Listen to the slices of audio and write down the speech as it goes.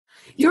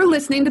You're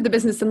listening to the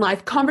Business and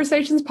Life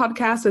Conversations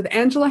podcast with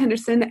Angela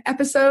Henderson,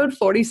 episode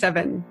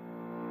 47.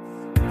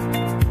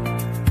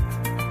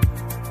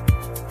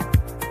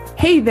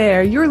 Hey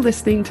there, you're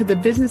listening to the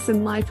Business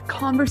and Life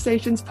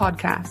Conversations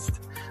podcast.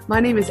 My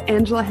name is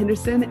Angela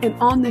Henderson, and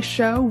on this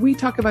show, we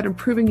talk about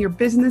improving your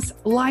business,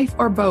 life,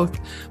 or both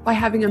by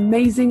having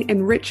amazing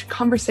and rich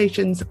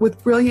conversations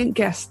with brilliant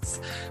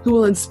guests who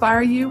will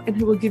inspire you and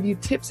who will give you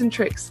tips and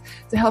tricks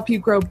to help you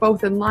grow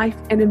both in life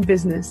and in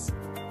business.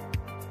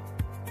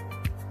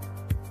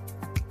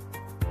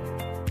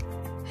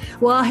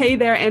 Well, hey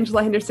there,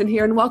 Angela Henderson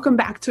here, and welcome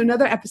back to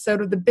another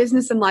episode of the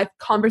Business and Life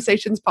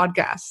Conversations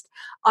podcast.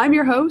 I'm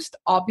your host,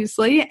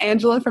 obviously,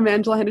 Angela from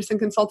Angela Henderson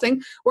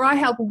Consulting, where I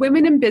help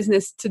women in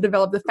business to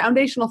develop the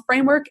foundational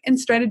framework and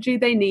strategy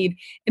they need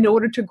in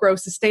order to grow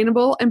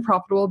sustainable and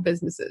profitable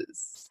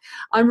businesses.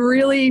 I'm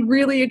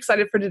really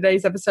excited for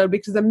today's episode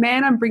because the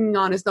man I'm bringing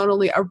on is not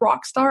only a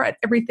rock star at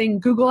everything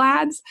Google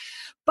Ads,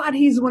 but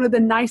he's one of the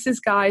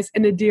nicest guys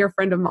and a dear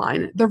friend of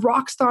mine. The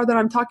rock star that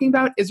I'm talking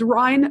about is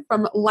Ryan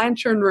from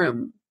Lantern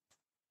Room.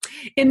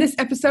 In this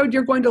episode,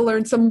 you're going to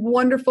learn some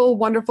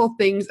wonderful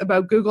things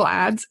about Google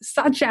Ads,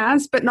 such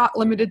as, but not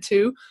limited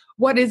to,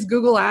 what is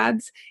Google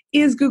Ads?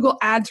 Is Google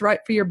Ads right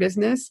for your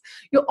business?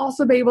 You'll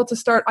also be able to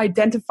start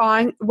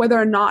identifying whether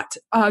or not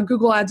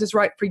Google Ads is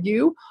right for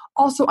you.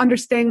 Also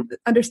understanding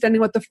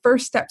what the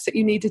first steps that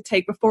you need to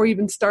take before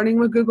even starting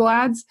with Google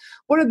Ads.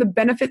 What are the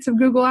benefits of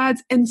Google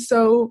Ads? And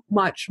so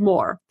much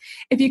more.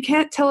 If you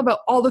can't tell about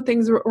all the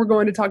things we're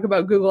going to talk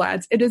about Google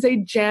Ads, it is a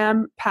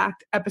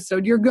jam-packed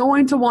episode. You're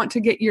going to want to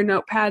get your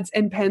notepads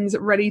and pens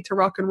ready to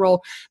rock and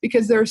roll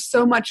because there's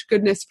so much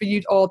goodness for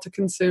you all to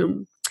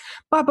consume.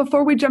 But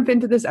before we jump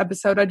into this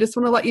episode, I just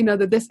want to let you know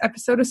that this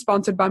episode is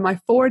sponsored by my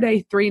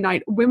 4-day,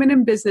 3-night Women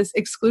in Business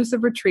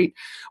exclusive retreat,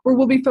 where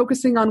we'll be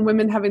focusing on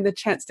women having the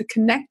chance to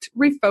connect,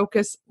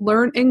 refocus,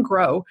 learn, and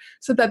grow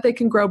so that they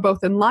can grow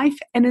both in life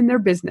and in their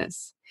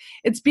business.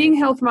 It's being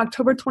held from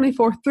October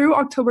 24th through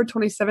October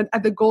 27th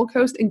at the Gold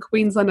Coast in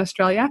Queensland,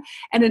 Australia,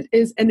 and it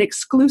is an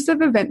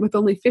exclusive event with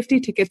only 50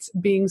 tickets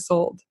being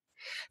sold.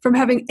 From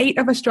having 8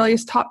 of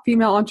Australia's top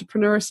female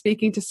entrepreneurs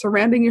speaking to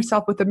surrounding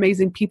yourself with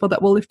amazing people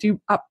that will lift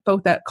you up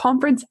both at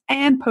conference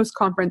and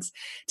post-conference,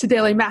 to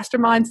daily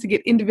masterminds to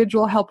get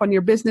individual help on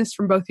your business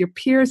from both your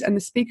peers and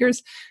the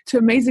speakers, to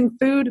amazing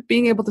food,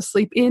 being able to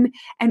sleep in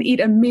and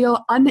eat a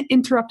meal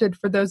uninterrupted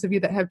for those of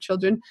you that have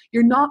children,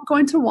 you're not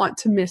going to want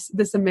to miss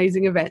this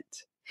amazing event.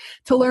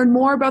 To learn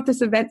more about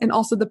this event and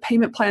also the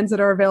payment plans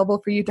that are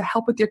available for you to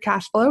help with your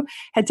cash flow,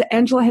 head to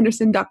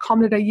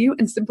angelahenderson.com.au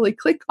and simply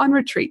click on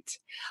retreat.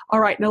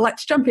 All right, now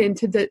let's jump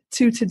into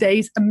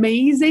today's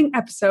amazing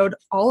episode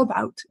all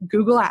about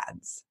Google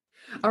Ads.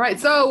 All right,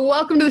 so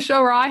welcome to the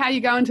show, Ryan. How are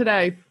you going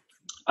today?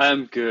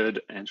 I'm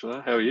good,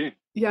 Angela. How are you?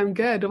 Yeah, I'm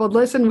good. Well,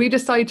 listen, we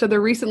just saw each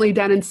other recently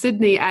down in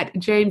Sydney at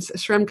James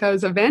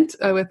Shremko's event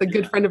with a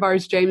good friend of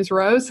ours, James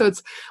Rose. So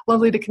it's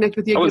lovely to connect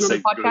with you again on the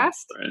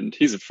podcast. Good friend.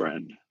 He's a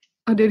friend.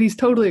 Oh, dude, he's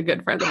totally a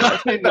good friend of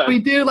ours. But we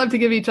do love to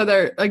give each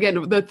other,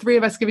 again, the three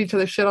of us give each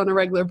other shit on a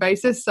regular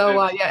basis.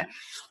 So, yeah,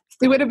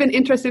 it would have been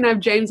interesting to have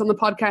James on the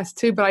podcast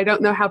too, but I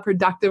don't know how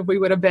productive we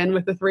would have been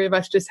with the three of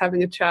us just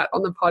having a chat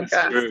on the podcast.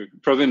 That's true.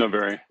 Probably not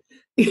very.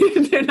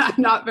 They're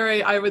not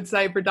very, I would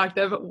say,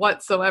 productive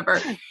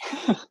whatsoever.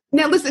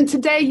 Now, listen,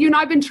 today you and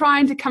I have been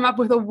trying to come up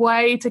with a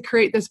way to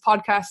create this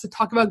podcast to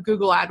talk about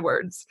Google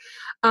AdWords.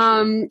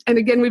 And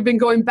again, we've been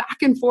going back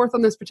and forth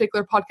on this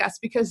particular podcast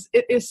because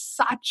it is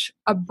such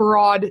a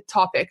broad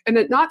topic.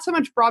 And not so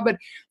much broad, but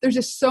there's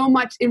just so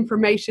much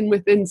information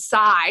within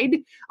inside,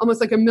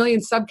 almost like a million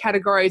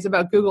subcategories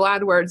about Google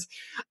AdWords,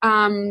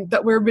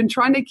 that we've been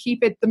trying to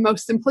keep it the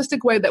most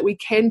simplistic way that we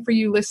can for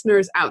you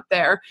listeners out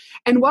there.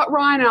 And what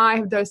Ryan and I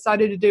have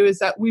decided to do is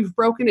that we've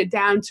broken it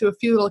down to a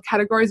few little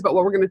categories about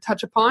what we're going to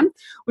touch upon.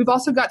 We've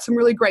also got some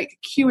really great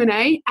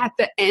Q&A at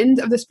the end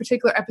of this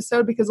particular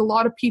episode because a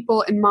lot of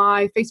people in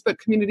my Facebook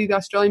community, the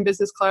Australian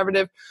Business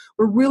Collaborative,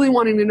 were really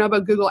wanting to know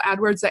about Google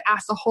AdWords. They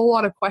asked a whole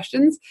lot of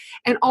questions.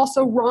 And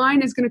also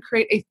Ryan is going to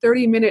create a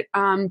 30-minute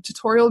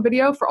tutorial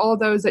video for all of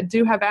those that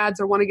do have ads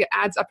or want to get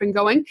ads up and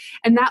going.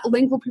 And that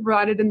link will be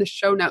provided in the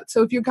show notes.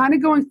 So if you're kind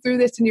of going through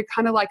this and you're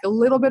kind of like a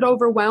little bit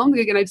overwhelmed,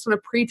 again, I just want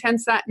to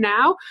pretense that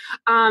now,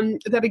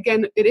 that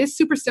again, it is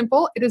super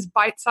simple. It is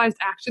bite-sized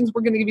actions.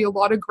 We're going to give you a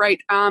lot of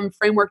great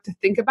framework to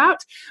think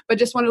about, but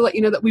just wanted to let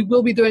you know that we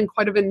will be doing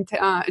quite an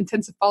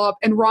intensive follow-up.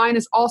 And Ryan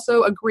has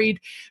also agreed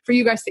for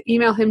you guys to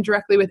email him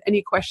directly with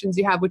any questions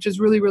you have, which is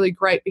really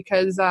great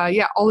because,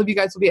 all of you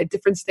guys will be at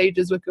different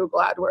stages with Google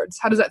AdWords.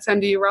 How does that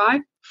sound to you,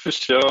 Ryan? For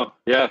sure.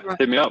 Yeah, right.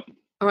 Hit me up.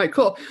 All right,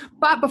 cool.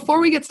 But before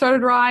we get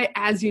started, Rye,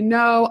 as you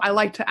know, I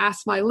like to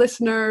ask my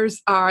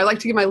listeners, or I like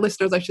to give my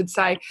listeners, I should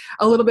say,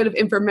 a little bit of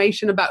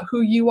information about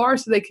who you are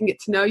so they can get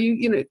to know you,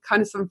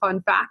 kind of some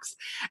fun facts.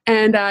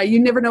 And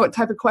you never know what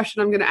type of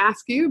question I'm going to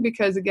ask you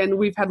because, again,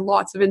 we've had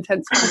lots of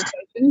intense conversations.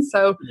 questions.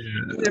 So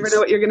you never know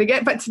what you're going to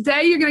get. But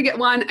today you're going to get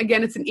one.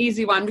 Again, it's an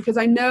easy one because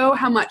I know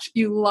how much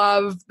you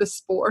love the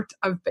sport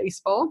of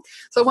baseball.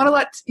 So I want to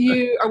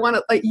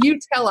let you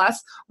tell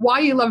us why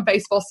you love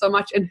baseball so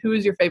much and who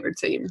is your favorite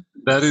team.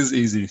 That is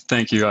easy.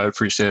 Thank you. I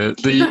appreciate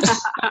it.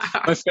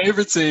 My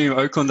favorite team,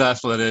 Oakland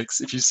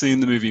Athletics. If you've seen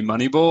the movie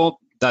Moneyball,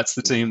 that's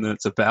the team that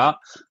it's about.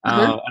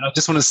 And I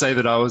just want to say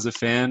that I was a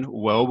fan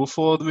well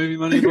before the movie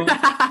Moneyball.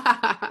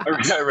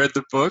 I read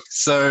the book.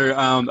 So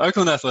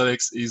Oakland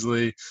Athletics,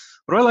 easily.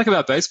 What do I like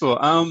about baseball?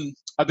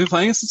 I've been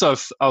playing it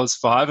since I was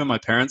 5, and my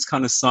parents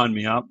kind of signed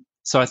me up.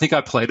 So I think I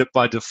played it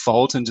by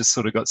default and just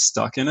sort of got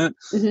stuck in it.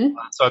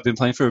 So I've been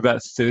playing for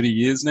about 30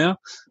 years now.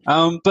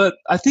 But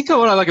I think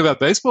what I like about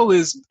baseball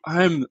is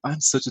I'm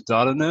such a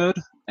data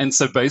nerd. And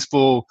so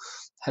baseball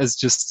has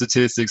just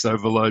statistics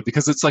overload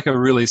because it's like a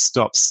really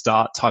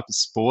stop-start type of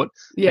sport.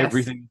 Yes.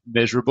 Everything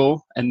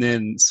measurable. And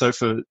then so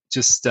for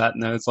just stat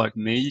nerds like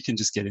me, you can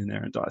just get in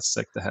there and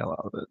dissect the hell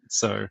out of it.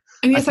 So,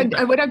 and yes,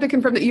 I would have to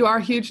confirm that you are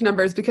huge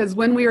numbers because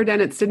when we were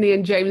down at Sydney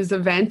and James'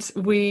 event,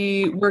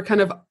 we were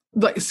kind of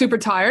like super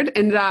tired.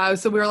 And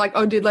so we were like,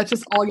 oh, dude, let's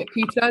just all get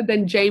pizza.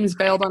 Then James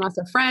bailed on us,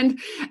 a friend.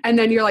 And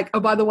then you're like, oh,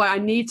 by the way, I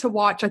need to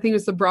watch, I think it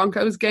was the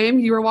Broncos game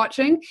you were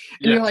watching.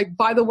 And you're like,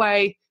 by the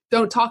way,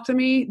 don't talk to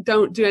me,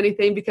 don't do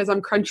anything because I'm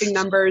crunching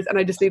numbers and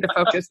I just need to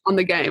focus on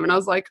the game. And I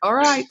was like, all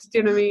right, do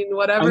you know what I mean?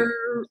 Whatever.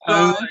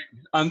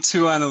 I'm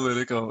too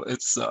analytical.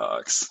 It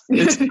sucks.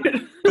 It's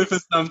good for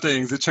some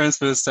things. It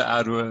transfers to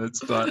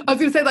AdWords, but I was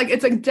going to say, like,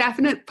 it's a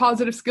definite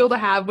positive skill to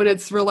have when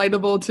it's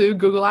relatable to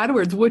Google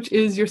AdWords, which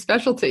is your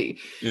specialty.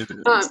 It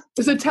is.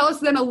 So tell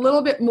us then a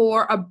little bit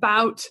more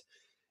about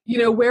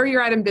where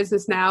you're at in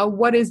business now.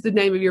 What is the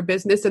name of your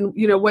business and,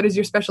 what is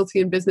your specialty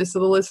in business so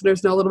the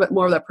listeners know a little bit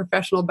more of that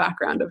professional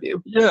background of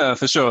you? Yeah,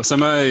 for sure. So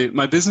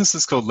my business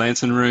is called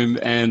Lantern Room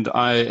and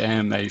I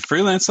am a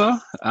freelancer.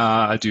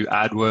 I do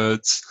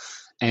AdWords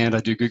and I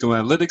do Google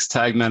Analytics,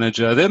 Tag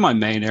Manager. They're my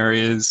main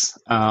areas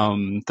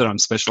that I'm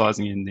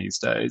specializing in these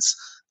days.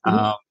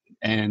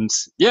 And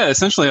yeah,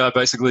 essentially I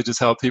basically just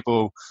help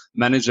people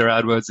manage their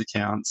AdWords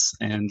accounts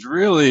and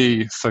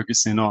really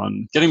focus in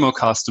on getting more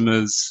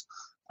customers,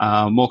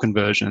 more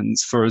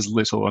conversions for as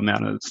little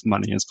amount of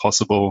money as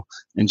possible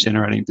and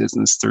generating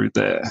business through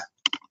there.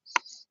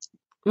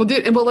 Well,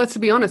 let's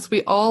be honest.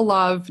 We all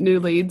love new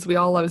leads. We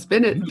all love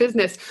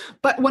business.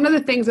 But one of the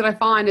things that I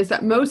find is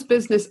that most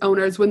business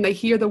owners, when they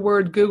hear the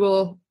word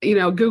Google,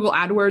 Google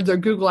AdWords or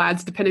Google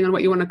Ads, depending on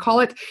what you want to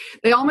call it,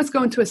 they almost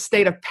go into a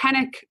state of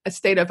panic, a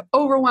state of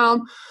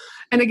overwhelm.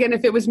 And again,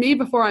 if it was me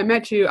before I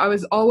met you, I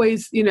was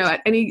always,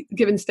 at any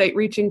given state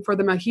reaching for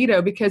the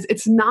mojito because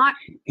it's not,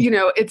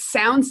 it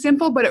sounds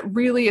simple, but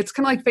it's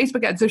kind of like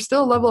Facebook ads. There's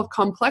still a level of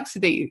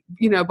complexity,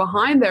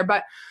 behind there.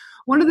 But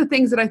one of the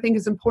things that I think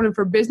is important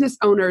for business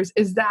owners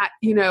is that,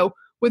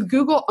 with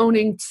Google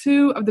owning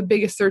 2 of the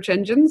biggest search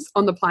engines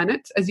on the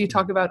planet, as you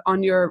talk about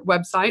on your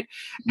website,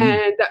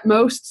 and that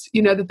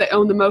that they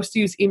own the most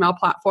used email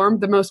platform,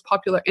 the most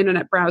popular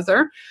internet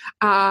browser,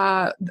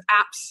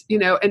 apps,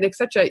 and et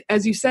cetera.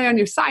 As you say on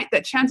your site,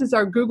 that chances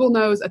are Google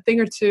knows a thing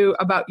or two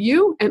about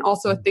you and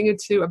also a thing or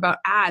two about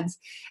ads.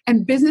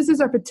 And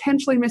businesses are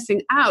potentially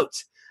missing out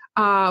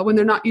when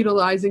they're not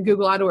utilizing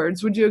Google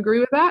AdWords. Would you agree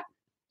with that?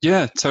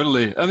 Yeah,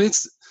 totally. I mean,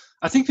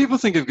 I think people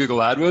think of Google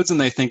AdWords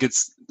and they think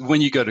it's when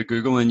you go to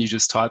Google and you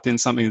just type in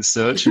something to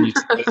search and you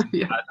type ad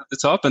at the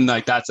top and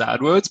like that's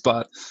AdWords.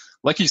 But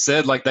like you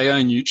said, like they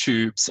own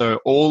YouTube. So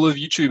all of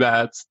YouTube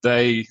ads,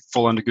 they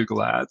fall under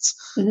Google Ads.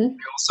 They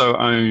also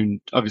own,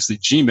 obviously,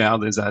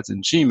 Gmail. There's ads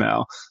in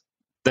Gmail.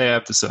 They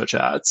have the search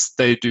ads.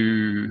 They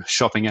do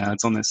shopping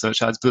ads on their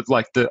search ads. But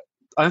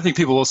I don't think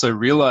people also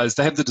realize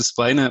they have the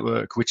display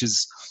network, which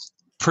is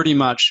pretty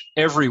much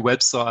every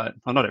website,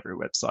 well, not every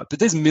website, but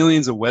there's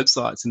millions of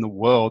websites in the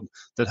world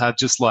that have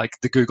just like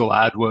the Google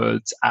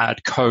AdWords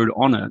ad code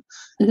on it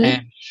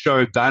and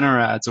show banner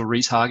ads or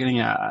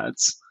retargeting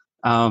ads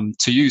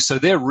to you. So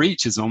their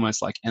reach is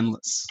almost like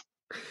endless.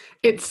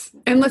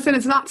 And listen,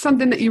 it's not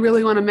something that you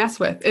really want to mess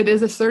with. It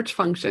is a search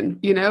function,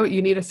 you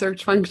need a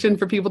search function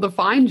for people to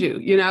find you,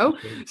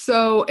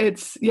 So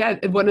it's,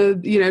 one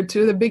of,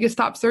 2 of the biggest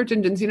top search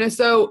engines,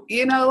 so,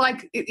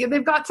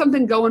 they've got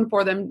something going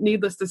for them,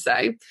 needless to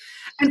say.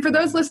 And for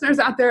those listeners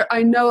out there,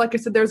 I know, like I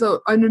said, there's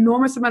an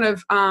enormous amount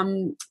of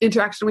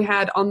interaction we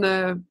had in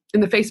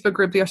the Facebook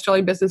group, the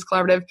Australian Business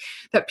Collaborative,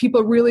 that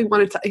people really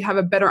wanted to have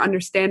a better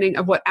understanding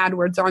of what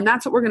AdWords are. And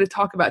that's what we're going to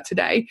talk about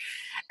today.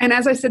 And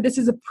as I said, this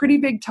is a pretty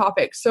big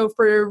topic. So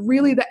for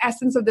really the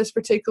essence of this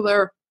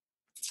particular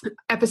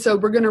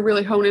episode, we're going to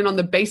really hone in on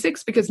the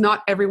basics because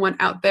not everyone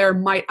out there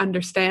might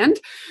understand.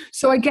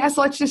 So I guess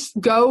let's just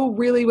go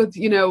really with,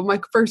 my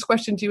first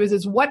question to you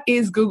is what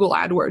is Google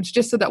AdWords?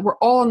 Just so that we're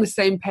all on the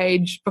same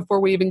page before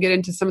we even get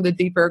into some of the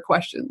deeper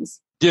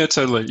questions. Yeah,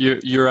 totally.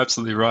 You're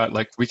absolutely right.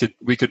 Like we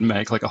could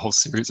make like a whole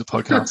series of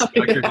podcasts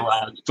about Google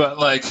Ads, but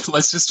like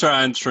let's just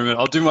try and trim it.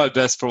 I'll do my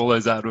best for all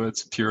those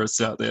AdWords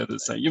purists out there that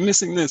say you're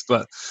missing this,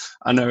 but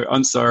I know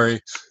I'm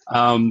sorry.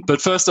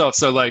 But first off,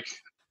 so like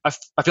I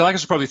feel like I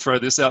should probably throw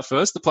this out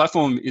first. The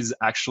platform is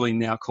actually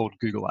now called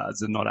Google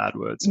Ads and not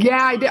AdWords.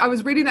 Yeah, I did. I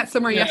was reading that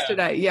somewhere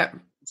yesterday. Yeah.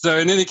 So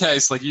in any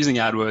case, like using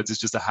AdWords is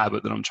just a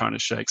habit that I'm trying to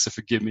shake. So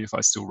forgive me if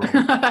I still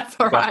wrong. That's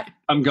all right.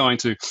 I'm going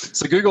to.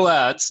 So Google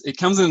Ads, it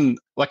comes in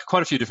like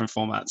quite a few different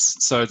formats.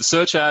 So the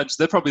search ads,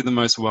 they're probably the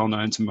most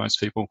well-known to most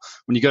people.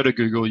 When you go to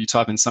Google, you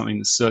type in something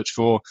to search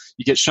for,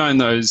 you get shown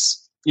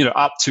those,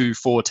 up to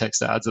 4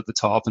 text ads at the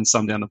top and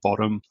some down the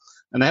bottom.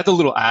 And they have the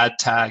little ad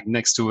tag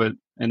next to it.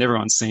 And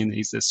everyone's seen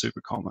these. They're super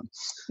common.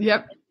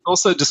 Yep.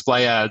 Also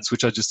display ads,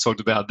 which I just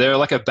talked about. They're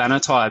like a banner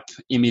type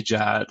image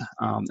ad.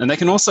 And they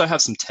can also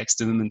have some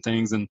text in them and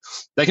things. And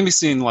they can be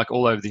seen like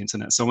all over the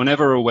internet. So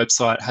whenever a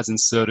website has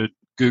inserted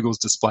Google's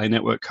display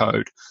network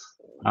code,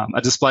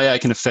 a display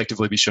ad can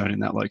effectively be shown in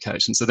that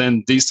location. So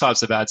then these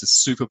types of ads are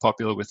super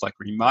popular with like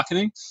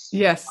remarketing.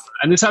 Yes.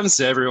 And this happens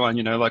to everyone,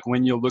 like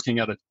when you're looking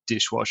at a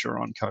dishwasher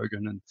on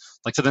Kogan and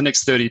like for the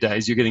next 30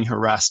 days, you're getting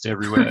harassed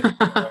everywhere.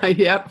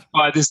 Yep.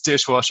 By this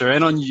dishwasher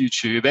and on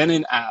YouTube and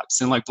in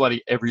apps and like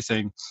bloody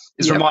everything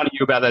is reminding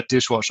you about that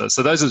dishwasher.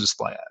 So those are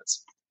display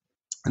ads.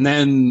 And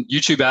then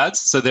YouTube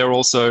ads. So they're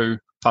also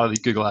part of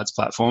the Google Ads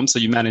platform. So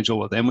you manage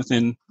all of them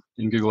in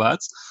Google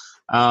Ads.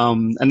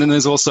 And then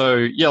there's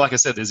also, like I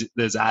said,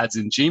 there's ads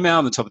in Gmail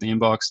on the top of the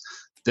inbox.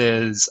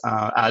 There's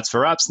ads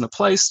for apps in the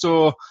Play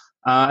Store.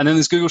 And then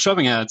there's Google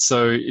Shopping ads.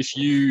 So if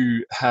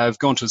you have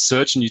gone to a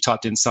search and you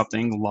typed in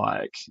something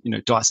like,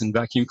 Dyson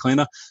vacuum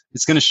cleaner,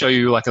 it's going to show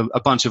you like a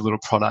bunch of little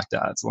product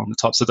ads along the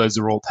top. So those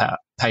are all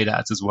paid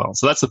ads as well.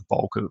 So that's the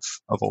bulk of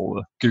all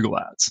the Google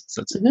ads.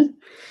 So that's it.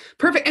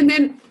 Perfect. And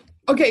then,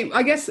 okay,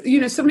 I guess,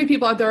 so many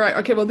people out there are,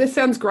 okay, well, this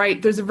sounds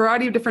great. There's a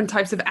variety of different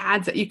types of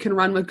ads that you can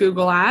run with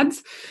Google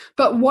Ads.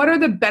 But what are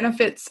the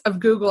benefits of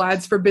Google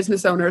Ads for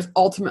business owners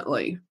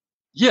ultimately?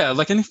 Yeah,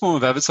 like any form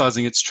of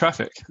advertising, it's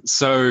traffic.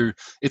 So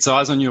it's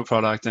eyes on your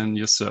product and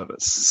your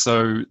service.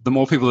 So the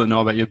more people that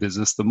know about your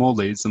business, the more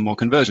leads, the more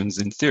conversions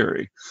in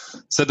theory.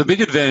 So the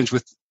big advantage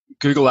with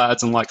Google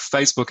Ads and like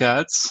Facebook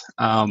ads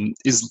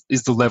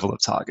is the level of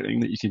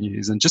targeting that you can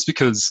use. And just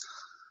because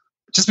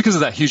of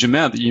that huge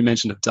amount that you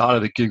mentioned of data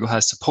that Google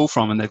has to pull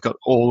from, and they've got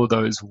all of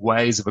those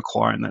ways of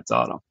acquiring that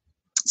data.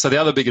 So the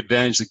other big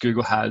advantage that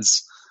Google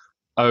has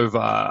over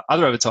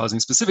other advertising,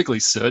 specifically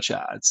search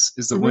ads,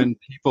 is that when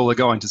people are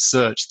going to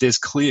search, there's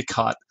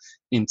clear-cut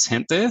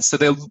intent there. So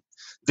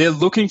they're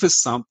looking for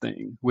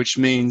something, which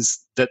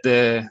means that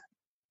they're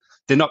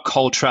not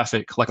cold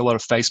traffic like a lot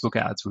of Facebook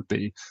ads would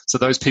be. So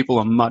those people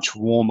are much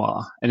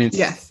warmer, and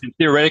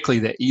theoretically,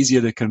 they're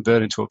easier to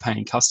convert into a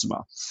paying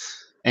customer.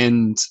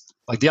 And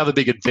like the other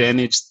big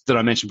advantage that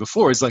I mentioned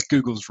before is like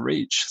Google's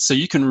reach. So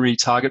you can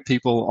retarget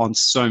people on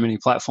so many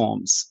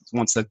platforms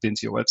once they've been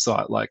to your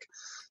website.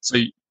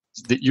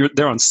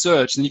 They're on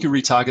search, and you can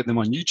retarget them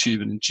on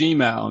YouTube and in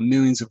Gmail and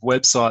millions of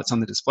websites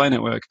on the display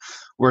network,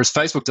 whereas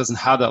Facebook doesn't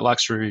have that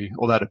luxury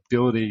or that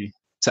ability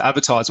to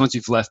advertise once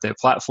you've left their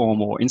platform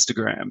or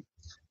Instagram.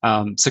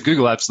 So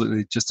Google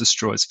absolutely just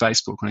destroys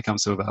Facebook when it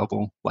comes to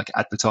available like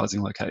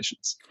advertising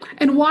locations.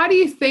 And why do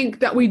you think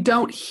that we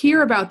don't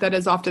hear about that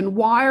as often?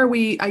 Why are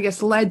we, I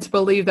guess, led to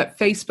believe that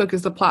Facebook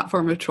is the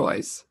platform of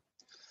choice?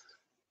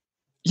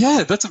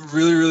 Yeah, that's a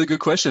really, really good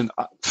question.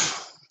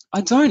 I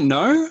don't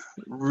know,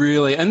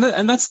 really. And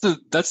that's the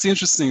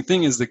interesting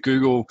thing is that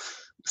Google,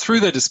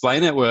 through their display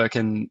network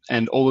and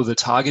all of the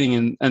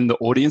targeting and the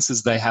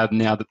audiences they have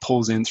now that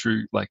pulls in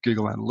through like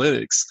Google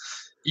Analytics,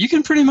 you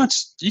can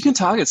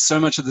target so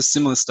much of the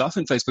similar stuff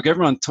in Facebook.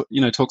 Everyone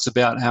talks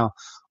about how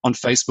on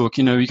Facebook,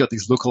 you got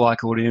these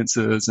lookalike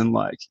audiences and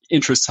like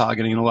interest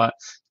targeting and all that.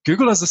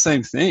 Google does the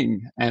same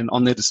thing, and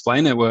on their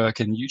display network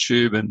and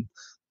YouTube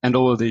and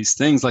all of these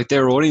things, like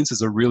their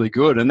audiences are really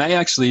good, and they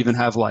actually even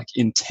have like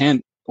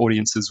intent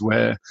audiences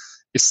where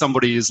if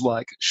somebody is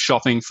like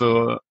shopping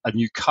for a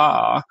new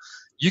car,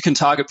 you can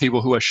target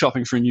people who are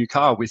shopping for a new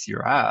car with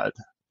your ad.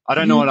 I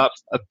don't know enough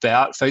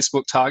about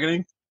Facebook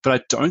targeting, but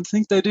I don't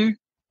think they do.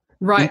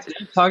 Right.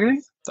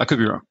 Targeting? I could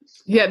be wrong.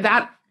 Yeah,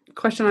 that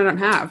question I don't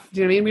have.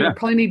 Do you know what I mean? We would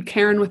probably need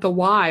Karen with a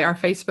Y, our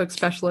Facebook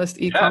specialist,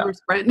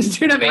 e-commerce friend. Do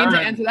you know what I mean? To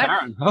answer that.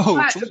 Karen.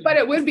 But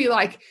it would be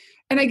like,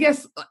 and I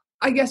guess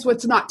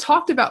what's not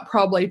talked about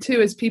probably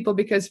too is people,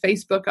 because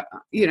Facebook,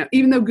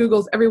 even though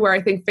Google's everywhere,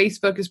 I think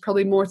Facebook is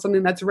probably more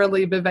something that's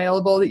readily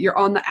available, that you're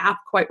on the app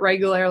quite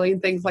regularly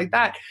and things like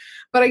that.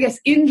 But I guess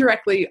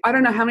indirectly, I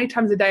don't know how many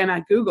times a day I'm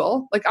at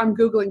Google. Like I'm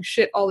Googling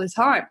shit all the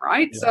time,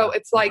 right? Yeah. So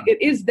it's like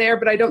it is there,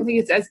 but I don't think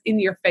it's as in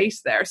your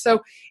face there.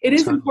 So it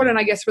is important,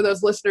 I guess, for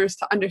those listeners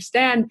to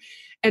understand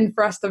and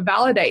for us to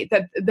validate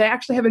that they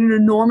actually have an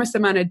enormous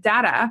amount of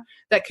data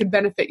that could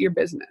benefit your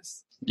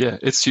business. Yeah,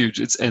 it's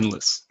huge. It's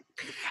endless.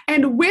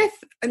 And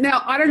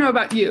now, I don't know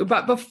about you,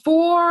 but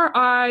before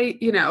I,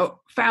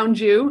 found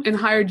you and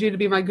hired you to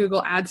be my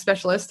Google Ads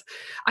specialist,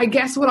 I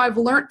guess what I've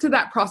learned to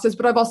that process,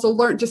 but I've also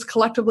learned just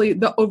collectively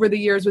over the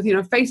years with,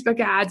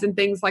 Facebook ads and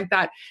things like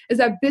that, is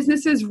that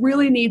businesses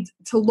really need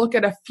to look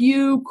at a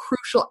few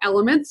crucial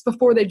elements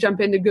before they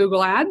jump into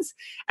Google Ads.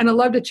 And I'd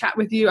love to chat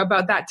with you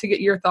about that to get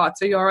your thoughts.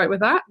 Are you all right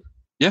with that?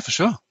 Yeah, for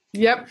sure.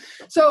 Yep.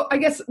 So I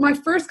guess my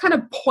first kind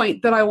of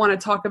point that I want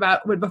to talk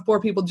about before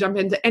people jump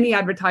into any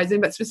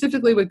advertising, but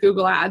specifically with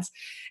Google Ads,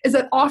 is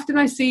that often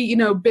I see,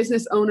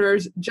 business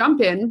owners jump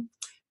in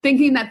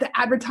thinking that the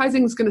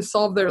advertising is going to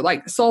solve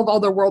all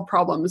their world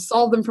problems,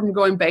 solve them from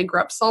going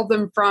bankrupt, solve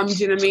them from,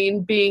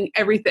 being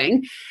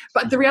everything.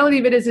 But the reality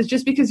of it is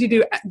just because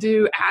you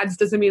do ads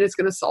doesn't mean it's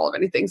going to solve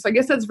anything. So I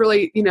guess that's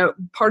really,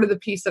 part of the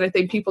piece that I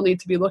think people need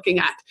to be looking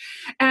at.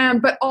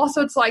 But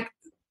also it's like,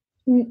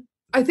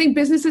 I think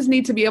businesses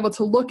need to be able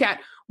to look at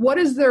what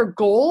is their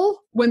goal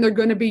when they're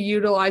going to be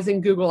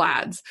utilizing Google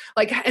Ads,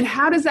 and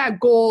how does that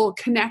goal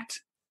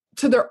connect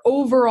to their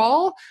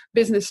overall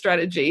business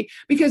strategy?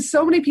 Because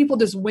so many people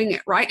just wing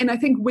it, right? And I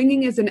think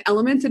winging is an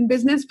element in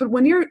business, but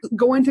when you're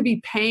going to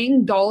be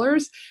paying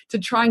dollars to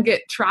try and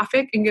get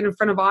traffic and get in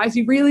front of eyes,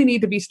 you really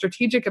need to be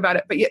strategic about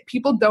it. But yet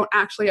people don't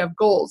actually have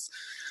goals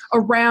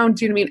around,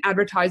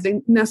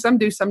 advertising. Now, some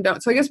do, some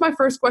don't. So I guess my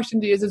first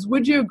question to you is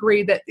would you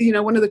agree that,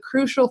 one of the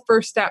crucial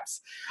first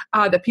steps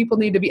that people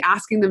need to be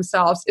asking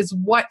themselves is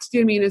what,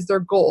 is their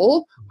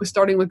goal with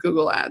starting with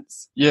Google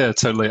Ads? Yeah,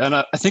 totally. And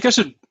I think I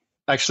should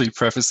actually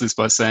preface this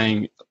by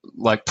saying,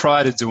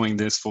 prior to doing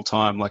this full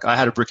time, I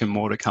had a brick and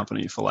mortar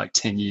company for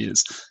 10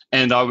 years.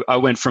 And I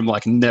went from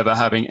never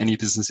having any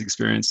business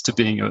experience to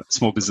being a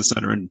small business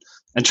owner and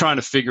trying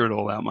to figure it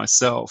all out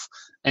myself.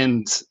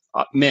 And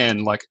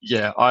man,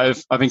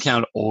 I've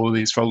encountered all of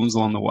these problems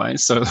along the way.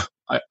 So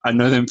I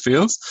know them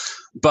feels.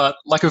 But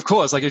of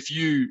course, if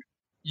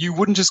you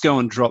wouldn't just go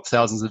and drop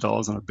thousands of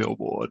dollars on a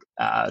billboard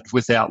ad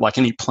without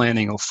any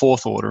planning or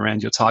forethought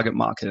around your target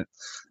market.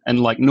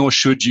 And nor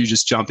should you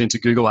just jump into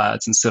Google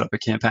Ads and set up a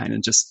campaign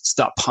and just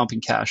start pumping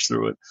cash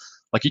through it.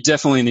 You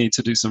definitely need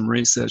to do some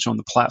research on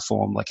the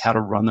platform, how to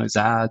run those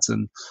ads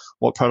and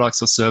what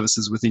products or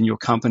services within your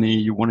company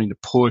you're wanting to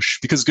push,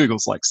 because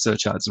Google's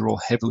search ads are all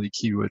heavily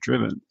keyword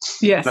driven.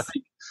 Yes.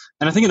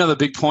 And I think another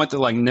big point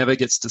that never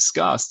gets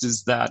discussed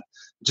is that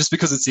just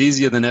because it's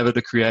easier than ever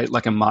to create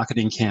a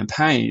marketing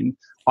campaign,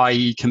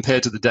 i.e.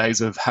 compared to the days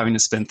of having to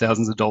spend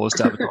thousands of dollars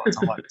to advertise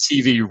on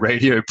TV,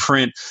 radio,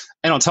 print,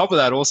 and on top of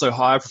that also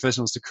hire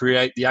professionals to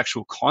create the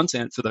actual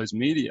content for those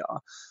media.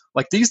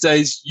 These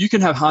days, you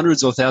can have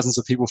hundreds or thousands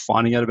of people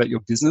finding out about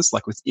your business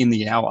within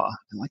the hour.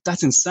 And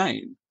that's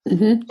insane.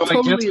 Mm-hmm.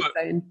 Totally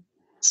insane.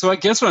 So I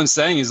guess what I'm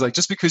saying is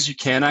just because you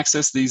can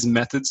access these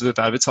methods of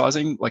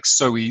advertising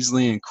so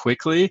easily and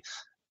quickly,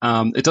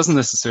 it doesn't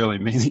necessarily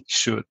mean that you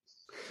should.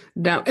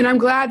 No. And I'm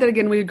glad that,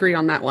 again, we agree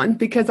on that one,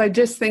 because I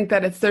just think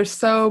that there's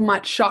so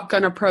much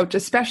shotgun approach,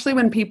 especially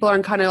when people are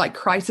in kind of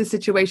crisis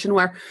situation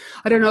where,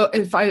 I don't know,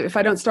 if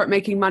I don't start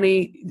making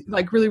money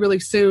really, really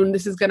soon,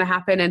 this is going to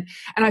happen. And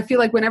I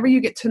feel whenever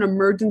you get to an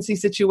emergency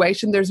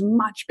situation, there's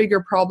much bigger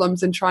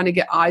problems in trying to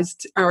get eyes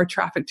or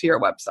traffic to your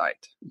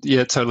website.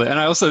 Yeah, totally. And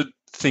I also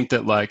think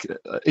that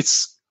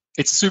it's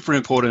super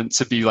important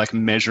to be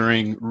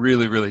measuring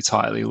really, really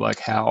tightly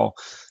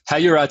how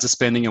your ads are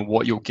spending and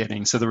what you're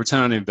getting. So the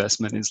return on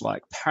investment is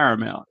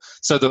paramount.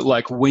 So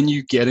that when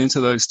you get into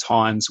those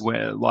times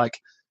where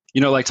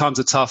times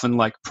are tough and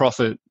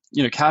profit,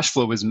 cash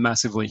flow is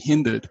massively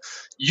hindered,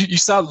 you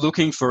start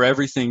looking for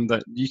everything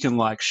that you can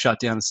shut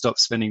down and stop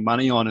spending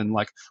money on. And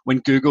when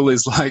Google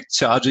is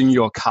charging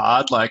your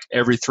card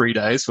every 3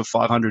 days for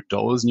 $500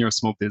 and you're a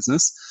small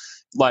business,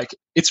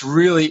 it's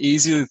really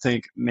easy to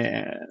think,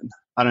 man,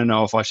 I don't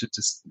know if I should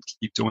just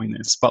keep doing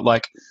this. But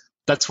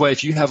that's where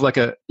if you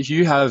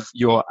have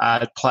your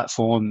ad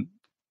platform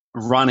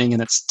running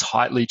and it's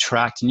tightly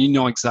tracked and you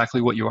know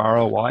exactly what your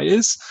ROI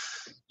is,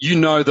 you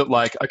know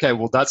that okay,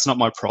 well, that's not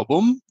my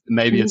problem.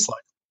 Maybe it's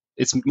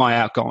my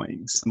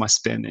outgoings, my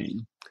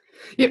spending.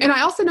 Yeah, and I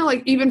also know,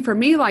 even for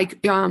me,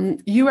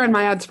 you ran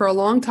my ads for a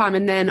long time,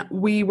 and then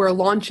we were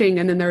launching,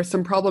 and then there were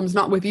some problems,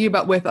 not with you,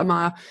 but with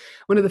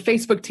one of the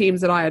Facebook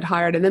teams that I had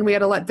hired, and then we had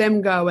to let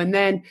them go. And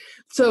then,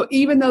 so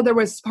even though there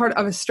was part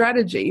of a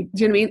strategy,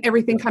 do you know what I mean?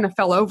 Everything kind of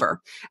fell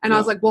over. And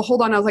I was well,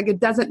 hold on. I was it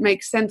doesn't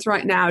make sense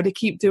right now to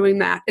keep doing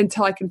that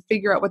until I can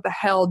figure out what the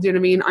hell, do you know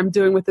what I mean, I'm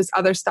doing with this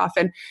other stuff.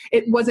 And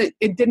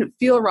it didn't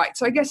feel right.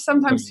 So I guess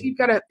sometimes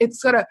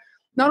it's got to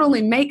not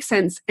only make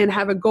sense and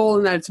have a goal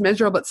and that it's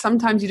measurable, but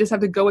sometimes you just have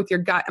to go with your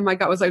gut. And my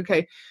gut was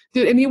okay,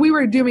 dude, and we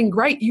were doing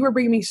great. You were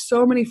bringing me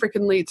so many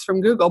freaking leads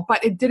from Google,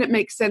 but it didn't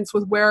make sense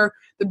with where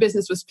the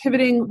business was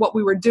pivoting, what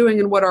we were doing,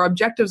 and what our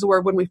objectives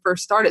were when we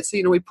first started.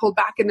 So, we pulled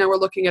back and now we're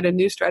looking at a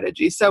new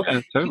strategy. So yeah,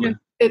 totally.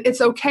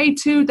 It's okay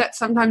too that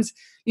sometimes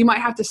you might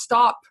have to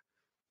stop,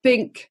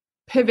 think,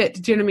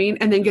 pivot, do you know what I mean?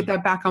 And then get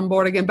that back on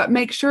board again. But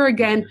make sure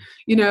again,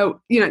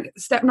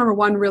 step number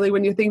one, really,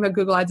 when you think about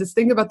Google Ads, is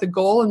think about the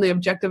goal and the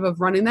objective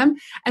of running them.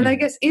 And I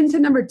guess into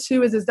number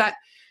two is that,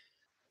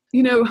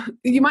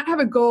 you might have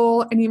a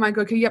goal and you might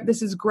go, okay, yep,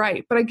 this is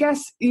great. But I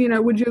guess,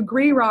 would you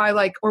agree,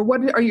 Rye, or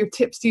what are your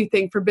tips, do you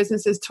think, for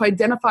businesses to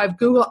identify if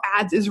Google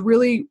Ads is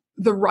really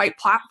the right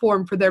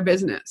platform for their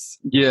business?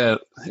 Yeah,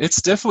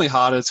 it's definitely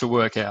harder to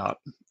work out,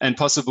 and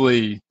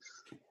possibly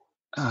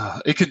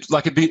it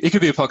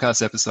could be a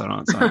podcast episode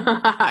on its own.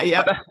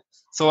 Yep.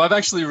 So I've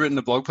actually written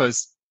a blog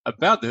post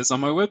about this on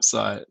my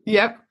website.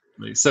 Yep.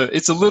 Exactly. So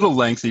it's a little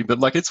lengthy, but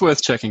like it's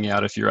worth checking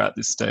out if you're at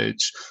this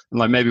stage. And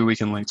like maybe we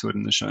can link to it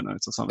in the show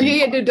notes or something.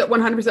 Yeah,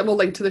 100% we'll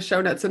link to the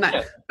show notes and that.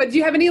 Yeah. But do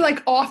you have any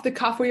like off the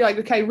cuff where you're like,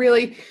 okay,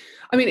 really,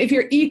 I mean, if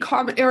you're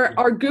e-commerce or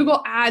are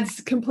Google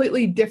ads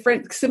completely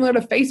different, similar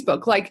to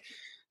Facebook, like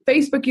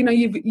Facebook,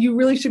 you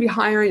really should be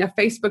hiring a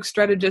Facebook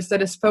strategist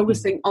that is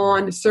focusing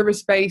on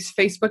service-based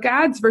Facebook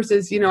ads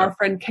versus, our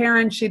friend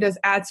Karen, she does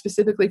ads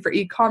specifically for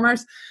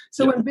e-commerce.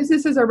 So when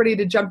businesses are ready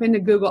to jump into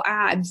Google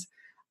ads,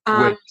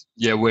 where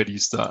do you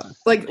start?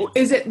 Like,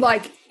 is it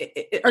like,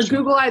 are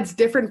Google ads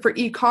different for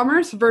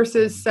e-commerce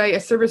versus say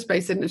a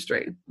service-based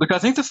industry? Look, I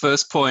think the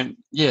first point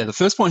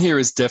here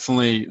is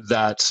definitely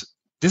that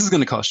this is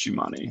going to cost you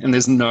money and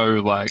there's no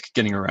like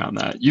getting around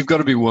that. You've got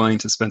to be willing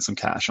to spend some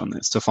cash on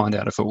this to find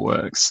out if it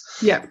works.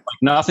 Yeah.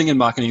 Like nothing in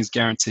marketing is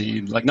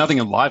guaranteed. Like nothing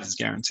in life is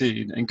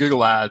guaranteed. And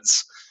Google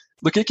ads,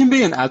 look, it can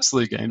be an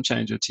absolute game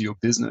changer to your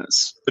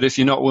business. But if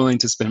you're not willing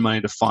to spend money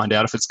to find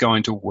out if it's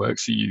going to work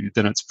for you,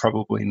 then it's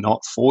probably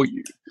not for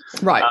you.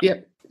 Right.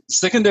 Yeah.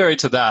 Secondary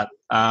to that,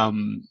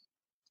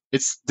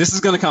 this is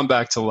going to come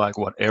back to like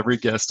what every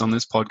guest on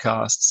this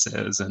podcast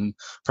says and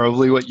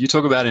probably what you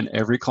talk about in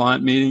every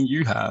client meeting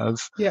you have.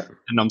 Yeah.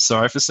 And I'm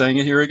sorry for saying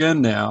it here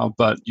again now,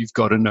 but you've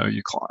got to know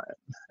your client.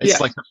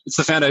 It's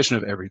the foundation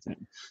of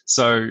everything.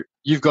 So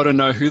you've got to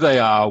know who they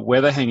are,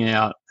 where they hang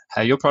out,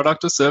 how your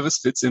product or service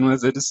fits in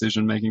with their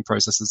decision-making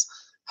processes,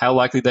 how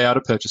likely they are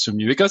to purchase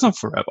from you. It goes on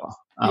forever.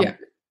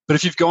 But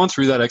if you've gone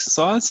through that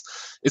exercise,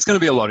 it's going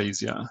to be a lot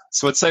easier.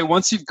 So I'd say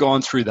once you've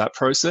gone through that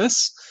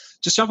process,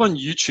 just jump on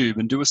YouTube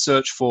and do a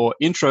search for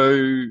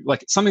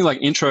something like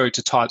intro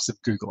to types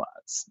of Google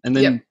ads. And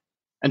then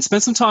and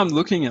spend some time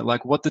looking at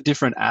like what the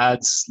different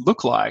ads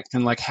look like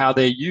and like how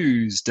they're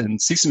used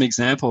and see some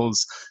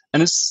examples.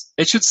 And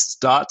it should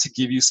start to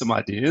give you some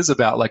ideas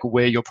about like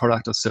where your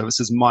product or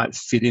services might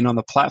fit in on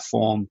the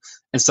platform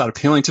and start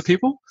appealing to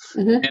people.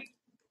 Mm-hmm.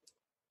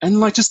 And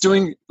like just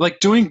doing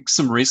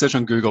some research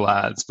on Google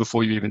ads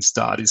before you even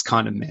start is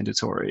kind of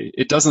mandatory.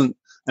 It doesn't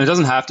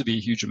have to be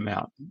a huge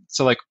amount.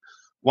 So like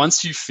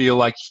once you feel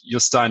like you're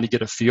starting to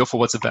get a feel for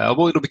what's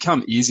available, it'll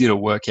become easier to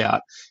work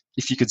out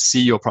if you could see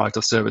your product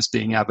or service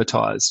being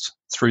advertised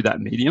through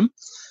that medium.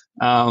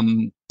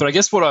 But I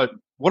guess what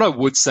I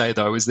would say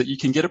though is that you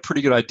can get a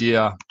pretty good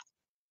idea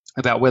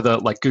about whether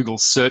like Google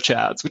search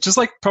ads, which is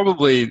like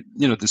probably,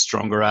 the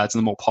stronger ads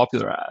and the more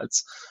popular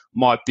ads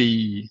might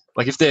be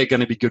like, if they're going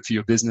to be good for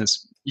your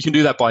business, you can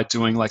do that by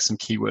doing like some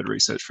keyword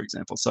research, for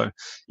example. So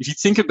if you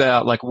think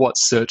about like what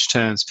search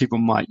terms people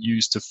might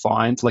use to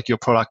find like your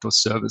product or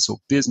service or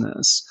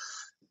business,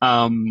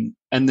 and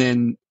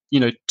then,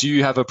 do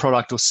you have a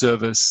product or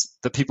service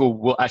that people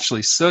will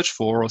actually search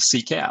for or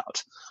seek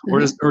out?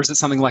 Mm-hmm. Or is it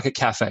something like a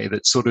cafe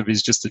that sort of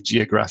is just a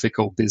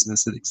geographical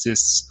business that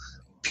exists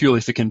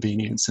purely for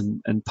convenience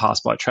and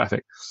pass by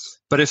traffic?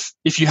 But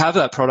if you have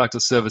that product or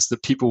service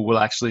that people will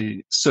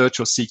actually search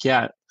or seek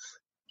out,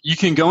 you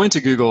can go into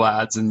Google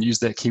Ads and use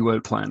their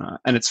keyword planner,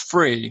 and it's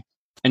free,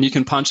 and you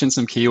can punch in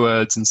some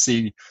keywords and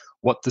see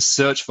what the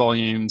search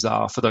volumes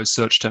are for those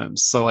search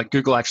terms. So like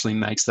Google actually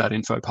makes that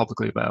info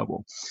publicly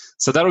available.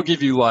 So that'll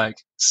give you like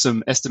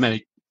some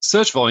estimated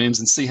search volumes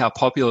and see how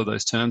popular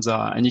those terms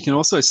are. And you can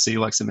also see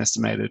like some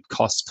estimated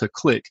costs per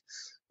click,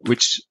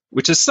 which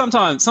is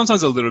sometimes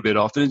a little bit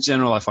off, but in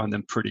general, I find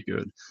them pretty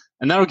good.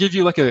 And that'll give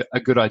you like a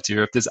good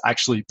idea if there's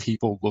actually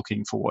people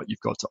looking for what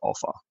you've got to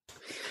offer.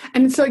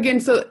 And so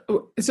again, so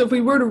if we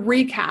were to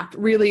recap,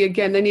 really,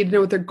 again, they need to know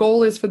what their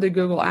goal is for the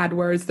Google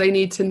AdWords. They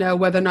need to know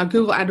whether or not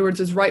Google AdWords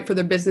is right for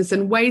their business,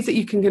 and ways that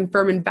you can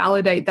confirm and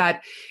validate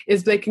that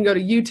is they can go to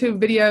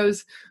YouTube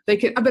videos.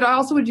 But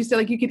also would you say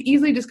like you could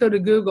easily just go to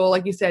Google,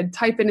 like you said,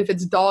 type in if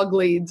it's dog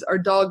leads or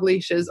dog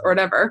leashes or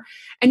whatever.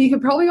 And you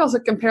could probably also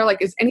compare like,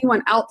 is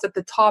anyone else at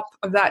the top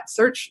of that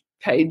search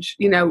page,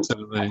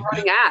 Totally.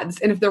 running ads?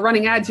 And if they're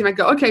running ads, you might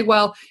go, okay,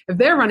 well, if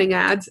they're running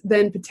ads,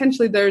 then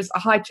potentially there's a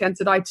high chance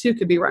that I too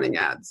could be running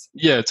ads.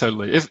 Yeah,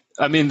 totally.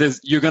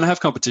 You're going to have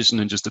competition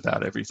in just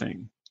about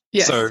everything.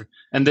 Yes. So,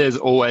 and there's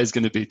always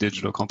going to be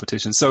digital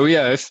competition. So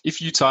yeah,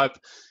 if you type,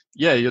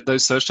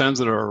 those search terms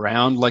that are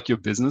around like your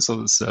business or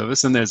the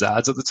service, and there's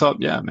ads at the top,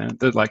 man,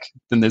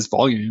 then there's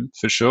volume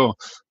for sure.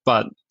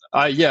 But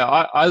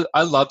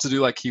I love to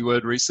do like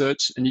keyword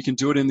research, and you can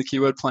do it in the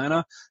keyword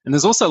planner. And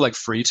there's also like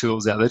free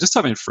tools out there. Just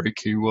type in free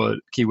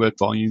keyword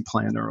volume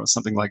planner or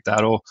something like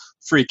that, or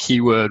free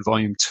keyword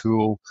volume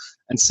tool,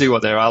 and see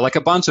what there are. Like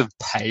a bunch of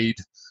paid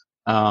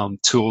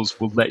tools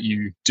will let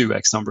you do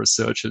X number of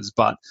searches,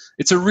 but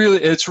it's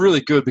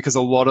really good because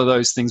a lot of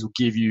those things will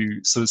give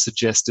you sort of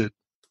suggested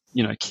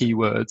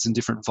keywords and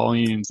different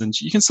volumes, and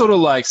you can sort of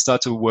like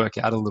start to work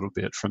out a little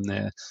bit from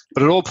there.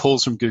 But it all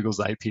pulls from Google's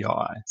API,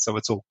 so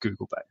it's all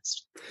Google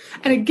based.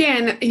 And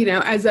again,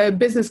 as a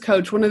business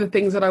coach, one of the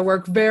things that I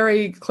work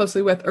very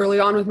closely with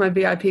early on with my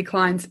VIP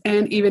clients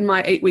and even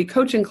my 8-week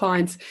coaching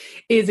clients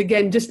is,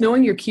 again, just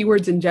knowing your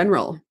keywords in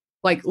general.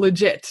 like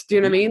legit. Do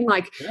you know what I mean?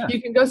 Like Yeah.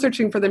 you can go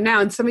searching for them now,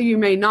 and some of you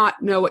may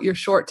not know what your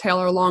short tail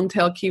or long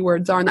tail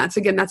keywords are. And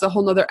that's a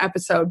whole nother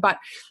episode. But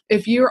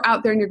if you're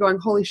out there and you're going,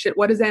 holy shit,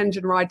 what is Ange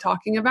and Rod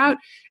talking about?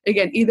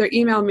 Again, either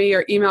email me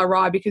or email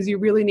Rod, because you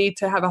really need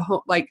to have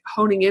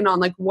honing in on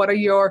like, what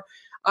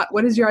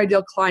is your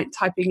ideal client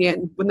typing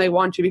in when they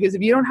want you? Because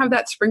if you don't have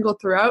that sprinkled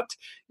throughout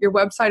your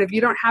website, if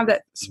you don't have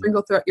that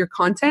sprinkled throughout your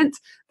content,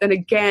 then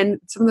again,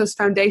 some of those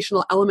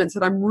foundational elements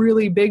that I'm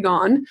really big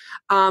on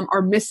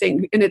are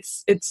missing, and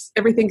it's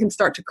everything can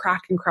start to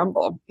crack and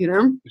crumble. You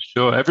know?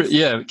 Sure.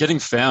 Getting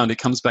found. It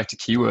comes back to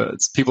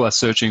keywords. People are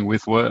searching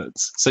with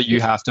words, so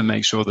you have to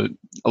make sure that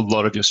a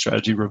lot of your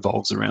strategy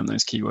revolves around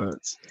those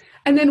keywords.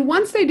 And then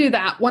once they do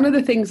that, one of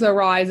the things that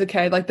arise,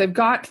 okay, like they've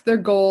got their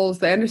goals,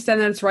 they understand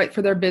that it's right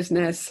for their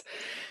business.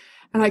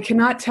 And I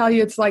cannot tell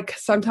you, it's like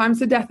sometimes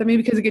the death of me,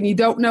 because again, you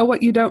don't know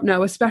what you don't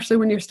know, especially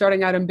when you're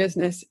starting out in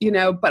business, you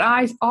know. But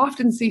I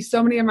often see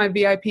so many of my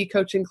VIP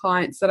coaching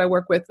clients that I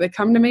work with, they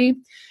come to me,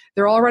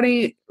 they're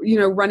already, you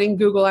know, running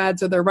Google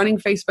ads, or they're running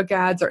Facebook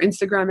ads or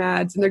Instagram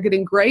ads, and they're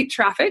getting great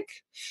traffic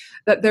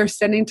that they're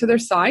sending to their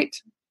site.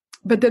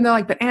 But then they're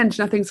like, but Ange,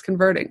 nothing's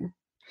converting.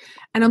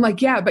 And I'm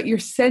like, yeah, but you're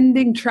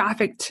sending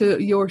traffic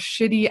to your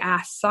shitty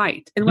ass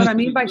site. And what I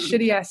mean by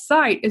shitty ass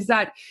site is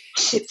that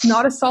it's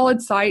not a solid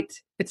site.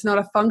 It's not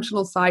a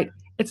functional site.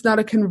 It's not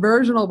a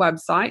conversional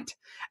website.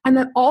 And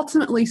then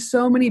ultimately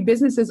so many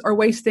businesses are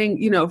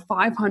wasting, you know,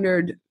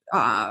 500,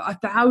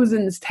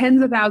 thousands,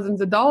 tens of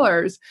thousands of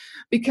dollars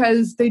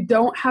because they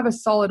don't have a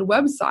solid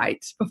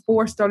website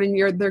before starting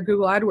their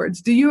Google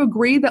AdWords. Do you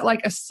agree that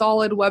like a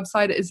solid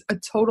website is a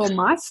total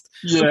must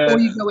before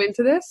you go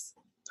into this?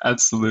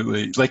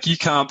 Absolutely. Like you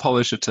can't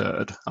polish a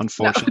turd,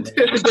 unfortunately.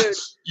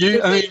 No,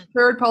 dude.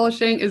 Turd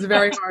polishing is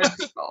very hard,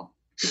 people.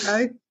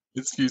 Okay?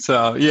 It's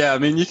futile. Yeah, I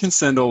mean, you can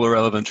send all the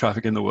relevant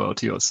traffic in the world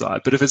to your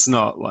site, but if it's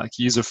not like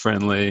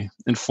user-friendly,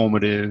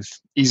 informative,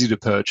 easy to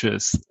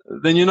purchase,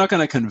 then you're not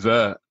going to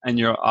convert, and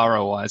your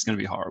ROI is going to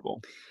be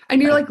horrible.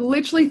 And you're like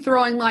literally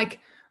throwing like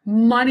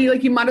money,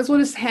 like you might as well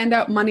just hand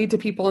out money to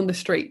people in the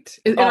street.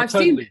 And I've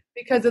seen it,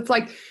 because it's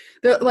like,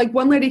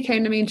 one lady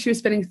came to me and she was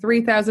spending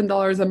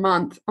 $3,000 a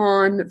month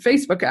on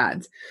Facebook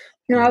ads.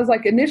 You know, I was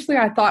like, initially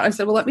I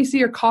said, well, let me see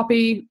your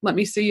copy. Let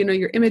me see, you know,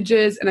 your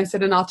images. And I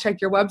said, and I'll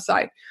check your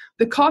website.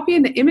 The copy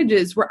and the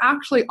images were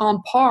actually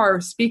on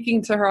par,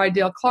 speaking to her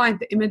ideal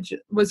client. The image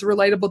was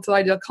relatable to the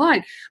ideal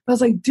client. But I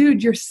was like,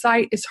 dude, your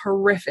site is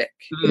horrific.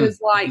 It is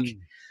like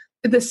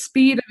the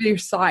speed of your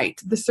site,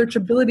 the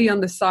searchability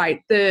on the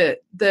site, the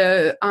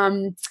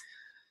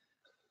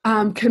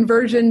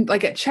conversion,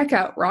 like at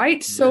checkout,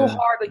 right? So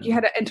hard. Like you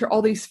had to enter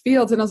all these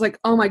fields. And I was like,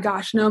 oh my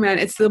gosh, no, man,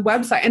 it's the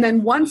website. And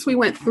then once we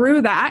went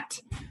through that,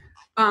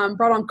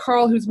 brought on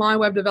Carl, who's my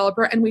web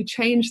developer, and we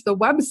changed the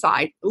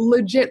website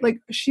legit. Like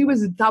she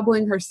was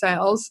doubling her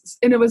sales,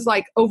 and it was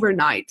like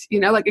overnight, you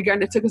know, like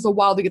again, it took us a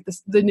while to get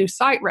the new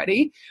site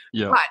ready,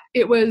 but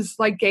it was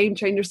like game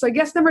changer. So I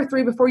guess number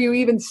 3, before you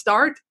even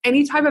start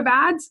any type of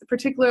ads,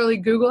 particularly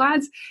Google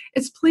ads,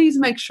 is please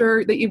make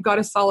sure that you've got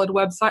a solid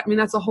website. I mean,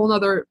 that's a whole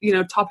nother, you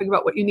know, topic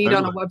about what you need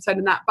on a website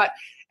and that, but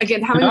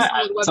again, having a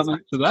solid website. Something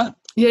to that.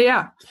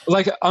 Yeah.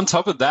 Like on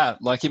top of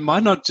that, like it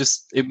might not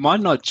just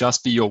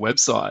be your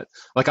website.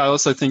 Like I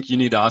also think you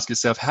need to ask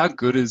yourself, how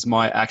good is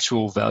my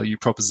actual value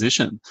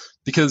proposition?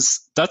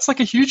 Because that's like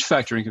a huge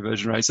factor in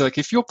conversion rate. So like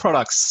if your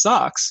product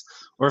sucks,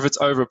 or if it's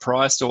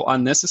overpriced or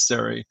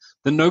unnecessary,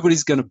 then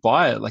nobody's going to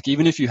buy it. Like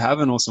even if you have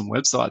an awesome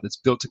website that's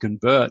built to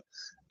convert,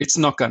 it's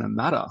not going to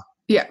matter.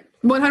 Yeah.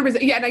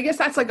 100%. Yeah. And I guess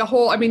that's like a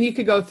whole, I mean, you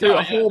could go through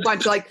a whole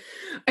bunch like,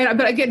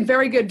 but again,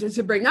 very good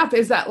to bring up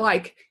is that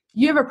like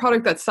you have a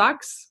product that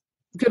sucks,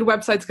 good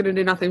website's going to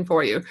do nothing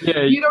for you.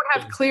 Yeah, you don't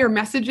have clear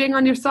messaging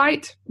on your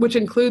site, which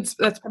includes,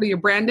 that's part of your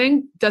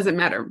branding, doesn't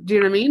matter. Do you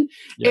know what I mean?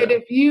 Yeah. And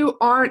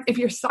if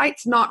your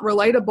site's not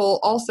relatable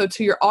also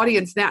to your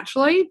audience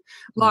naturally,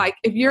 like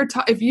if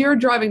you're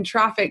driving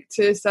traffic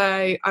to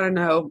say, I don't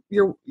know,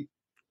 your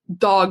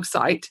dog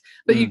site,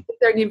 but you get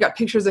there and you've got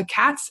pictures of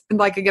cats, and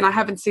like again, I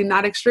haven't seen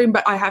that extreme,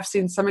 but I have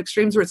seen some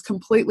extremes where it's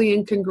completely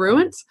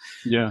incongruent.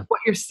 Yeah,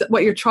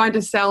 what you're trying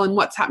to sell and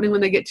what's happening when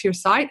they get to your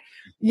site.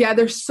 Yeah,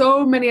 there's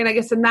so many, and I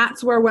guess, and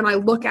that's where when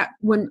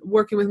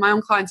working with my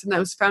own clients and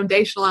those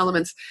foundational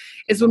elements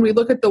is when we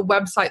look at the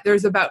website,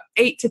 there's about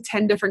 8 to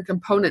 10 different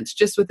components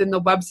just within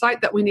the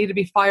website that we need to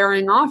be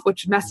firing off,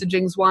 which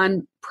messaging's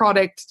one,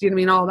 product, do you know what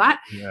I mean, all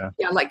that.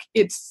 Yeah, like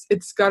it's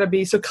got to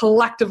be, so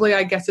collectively,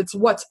 I guess it's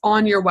what's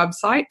on your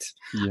website.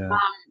 And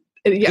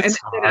it has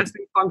to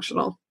be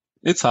functional.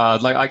 It's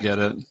hard. Like I get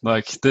it.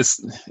 Like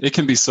it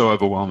can be so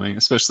overwhelming,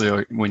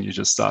 especially when you're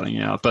just starting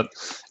out. But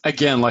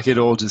again, like it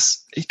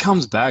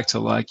comes back to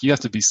like, you have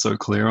to be so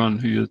clear on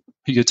who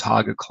your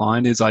target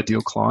client is,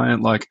 ideal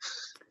client. Like,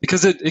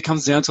 because it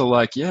comes down to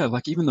like,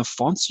 like even the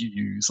fonts you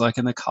use, like,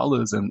 and the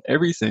colors and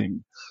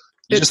everything,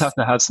 you just have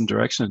to have some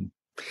direction.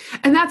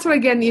 And that's what,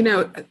 again, you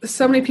know,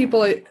 so many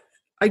people,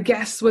 I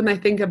guess when they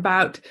think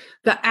about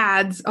the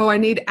ads, I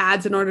need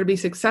ads in order to be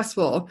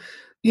successful,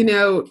 you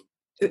know,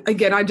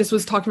 again, I just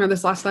was talking about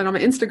this last night on my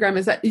Instagram,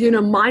 is that,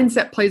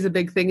 mindset plays a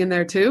big thing in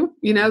there too,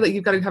 that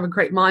you've got to have a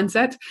great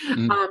mindset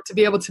to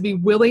be able to be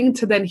willing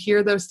to then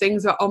hear those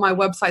things about, oh, my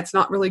website's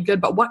not really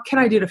good, but what can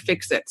I do to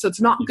fix it? So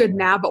it's not good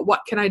now, but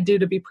what can I do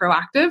to be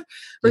proactive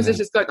versus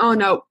just going, oh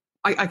no,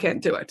 I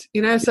can't do it,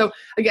 So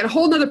again, a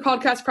whole nother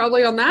podcast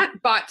probably on that,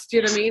 but do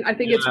you know what I mean? I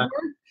think it's worth.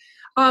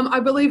 I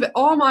believe at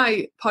all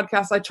my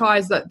podcasts, I try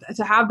is that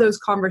to have those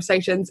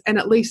conversations and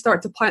at least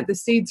start to plant the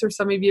seeds for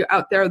some of you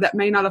out there that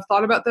may not have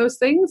thought about those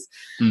things.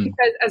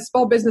 Because as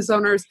small business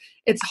owners,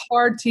 it's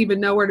hard to even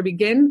know where to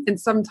begin. And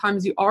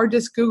sometimes you are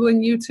just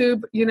Googling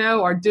YouTube,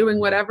 or doing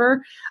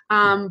whatever.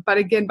 But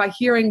again, by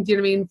hearing, do you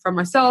know what I mean, from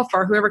myself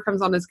or whoever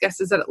comes on as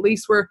guests, is that at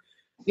least we're,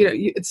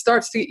 it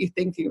starts to get you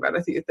thinking about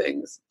a few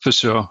things. For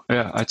sure.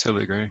 Yeah, I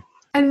totally agree.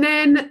 And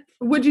then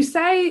would you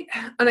say,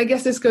 and I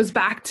guess this goes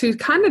back to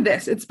kind of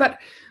this, but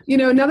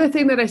another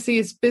thing that I see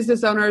is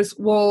business owners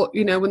will,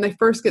 when they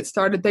first get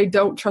started, they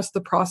don't trust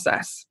the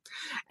process.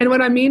 And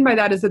what I mean by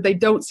that is that they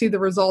don't see the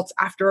results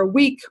after a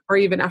week or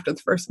even after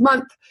the first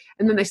month.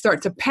 And then they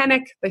start to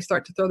panic. They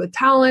start to throw the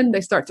towel in.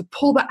 They start to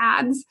pull the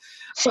ads.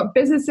 What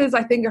businesses,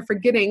 I think, are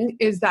forgetting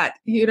is that,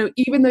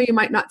 even though you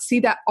might not see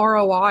that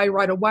ROI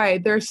right away,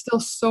 there's still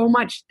so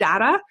much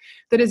data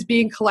that is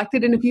being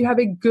collected. And if you have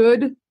a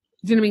good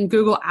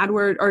Google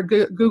AdWords or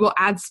Google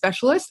Ads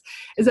specialist,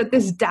 is that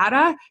this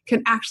data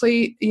can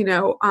actually,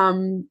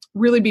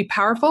 really be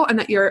powerful, and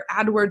that your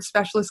AdWords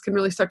specialist can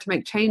really start to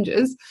make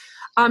changes.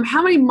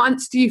 How many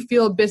months do you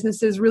feel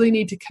businesses really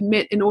need to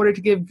commit in order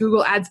to give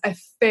Google Ads a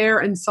fair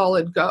and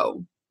solid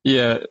go?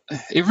 Yeah,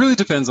 it really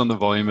depends on the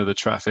volume of the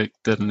traffic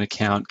that an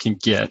account can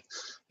get.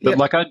 But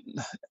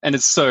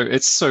it's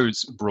so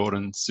broad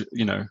and,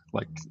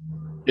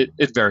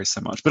 it varies so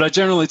much. But I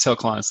generally tell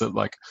clients that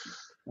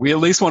we at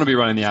least want to be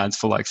running the ads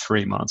for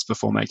 3 months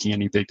before making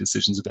any big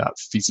decisions about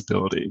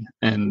feasibility.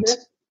 And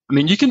I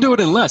mean, you can do it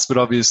in less, but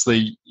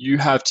obviously you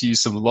have to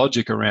use some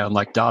logic around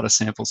data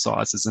sample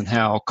sizes and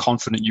how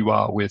confident you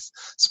are with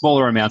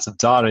smaller amounts of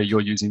data you're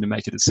using to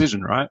make a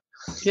decision, right?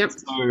 Yep.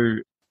 So,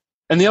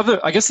 and the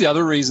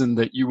other reason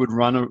that you would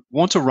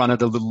want to run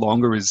it a little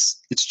longer is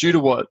it's due to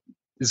what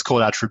is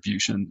called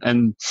attribution.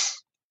 And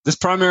this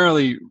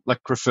primarily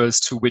refers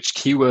to which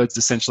keywords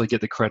essentially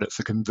get the credit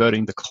for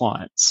converting the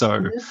client.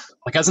 So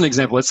as an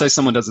example, let's say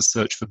someone does a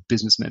search for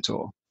business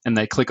mentor and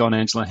they click on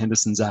Angela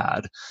Henderson's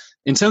ad.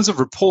 In terms of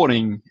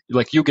reporting,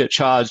 you'll get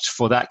charged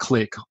for that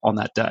click on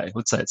that day.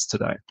 Let's say it's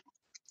today.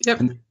 Yep.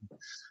 And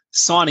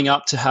signing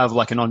up to have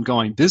an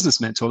ongoing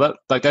business mentor,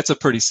 that's a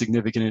pretty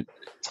significant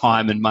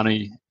time and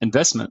money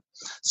investment.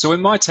 So it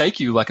might take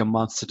you a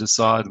month to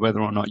decide whether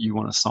or not you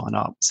want to sign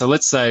up. So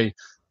let's say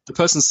the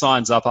person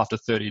signs up after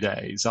 30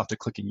 days after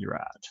clicking your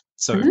ad.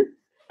 So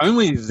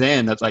only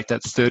then at that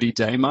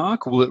 30-day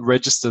mark will it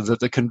register that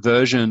the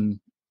conversion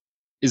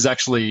is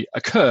actually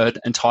occurred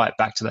and tie it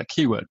back to that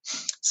keyword.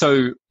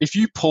 So if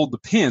you pulled the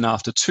pin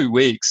after 2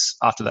 weeks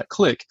after that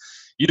click,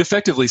 you'd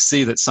effectively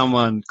see that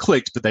someone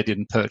clicked but they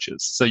didn't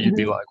purchase. So you'd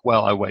be like,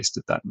 well, I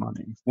wasted that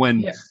money.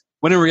 When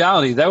in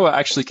reality, they were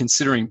actually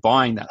considering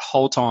buying that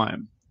whole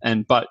time.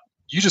 But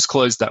you just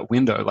closed that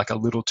window a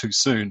little too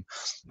soon.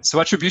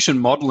 So attribution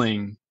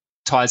modeling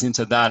ties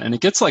into that, and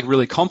it gets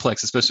really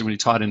complex, especially when you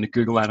tie it into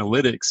Google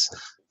Analytics,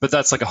 but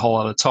that's a whole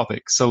other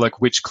topic. So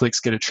which clicks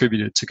get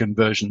attributed to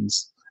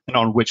conversions and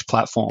on which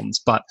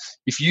platforms. But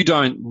if you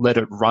don't let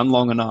it run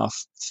long enough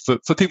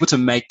for people to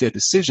make their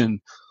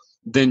decision,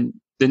 then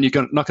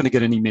you're not going to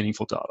get any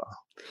meaningful data.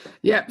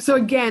 Yeah. So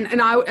again,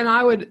 and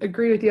I would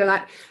agree with you on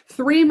that.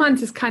 3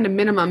 months is kind of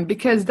minimum,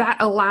 because that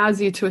allows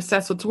you to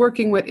assess what's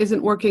working, what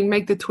isn't working,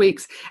 make the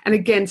tweaks, and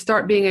again,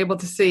 start being able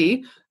to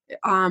see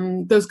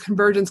those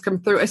conversions come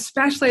through,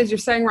 especially as you're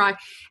saying, Rye,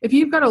 if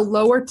you've got a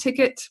lower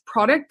ticket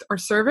product or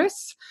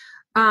service,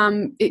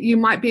 you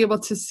might be able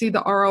to see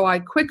the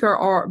ROI quicker,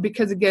 or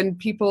because again,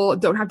 people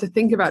don't have to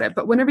think about it.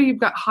 But whenever you've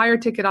got higher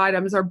ticket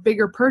items or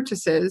bigger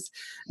purchases,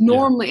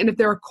 normally, and if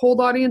they're a cold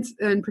audience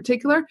in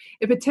particular,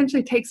 it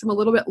potentially takes them a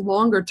little bit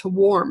longer to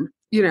warm.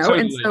 Totally,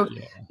 and so,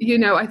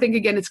 I think,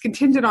 again, it's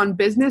contingent on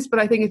business, but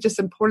I think it's just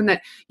important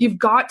that you've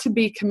got to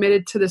be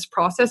committed to this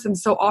process. And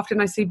so often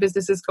I see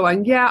businesses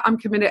going, yeah, I'm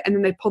committed, and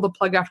then they pull the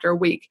plug after a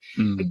week.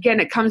 Again,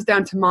 it comes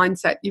down to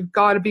mindset. You've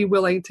got to be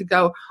willing to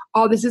go,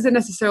 oh, this isn't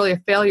necessarily a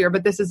failure,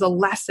 but this is a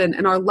lesson.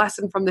 And our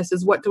lesson from this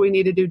is, what do we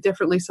need to do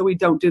differently so we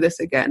don't do this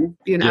again,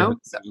 Yeah,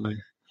 so.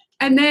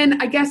 And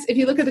then I guess if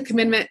you look at the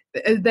commitment,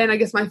 then I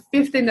guess my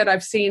fifth thing that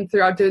I've seen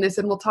throughout doing this,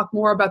 and we'll talk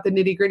more about the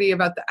nitty gritty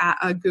about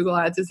the Google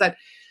Ads, is that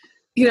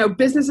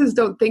businesses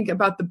don't think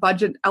about the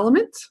budget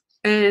element.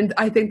 And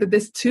I think that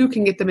this too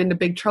can get them into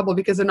big trouble,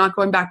 because they're not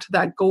going back to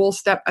that goal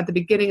step at the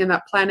beginning and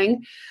that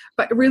planning.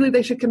 But really,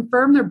 they should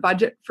confirm their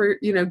budget for,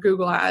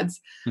 Google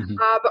Ads.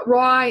 But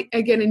Roy,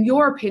 again, in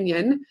your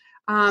opinion,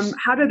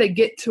 how do they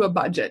get to a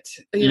budget?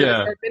 Is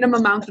there a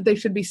minimum amount that they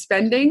should be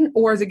spending?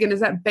 Or is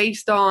that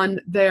based on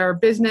their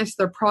business,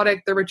 their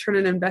product, their return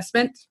on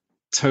investment?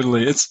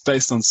 Totally. It's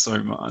based on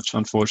so much,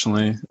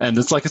 unfortunately. And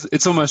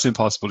it's almost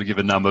impossible to give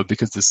a number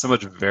because there's so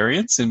much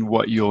variance in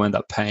what you'll end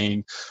up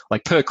paying,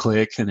 like per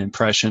click and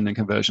impression and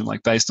conversion,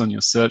 like based on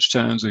your search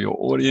terms or your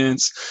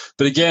audience.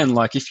 But again,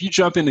 like if you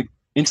jump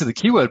into the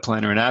keyword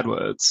planner in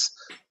AdWords,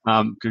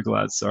 Google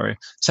Ads, sorry,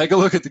 take a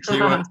look at the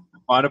keywords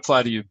that might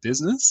apply to your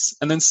business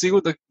and then see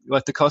what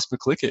the cost per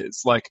click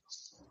is. Like,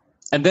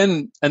 and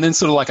then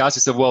sort of like ask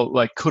yourself, well,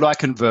 like, could I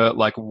convert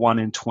like 1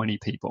 in 20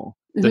 people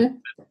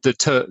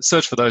that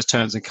search for those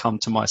terms and come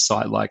to my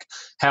site? Like,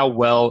 how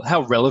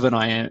relevant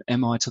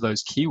am I to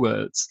those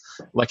keywords?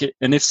 Like,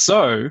 and if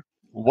so,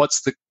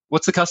 what's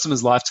the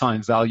customer's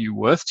lifetime value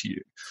worth to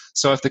you?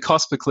 So if the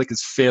cost per click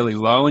is fairly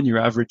low and your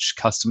average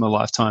customer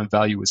lifetime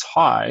value is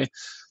high,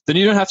 then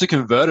you don't have to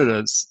convert it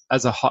at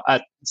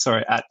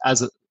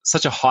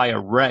such a higher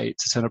rate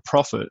to turn a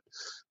profit.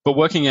 But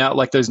working out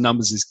like those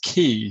numbers is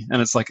key,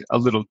 and it's like a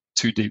little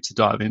too deep to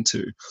dive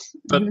into.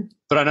 But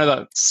I know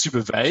that's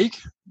super vague.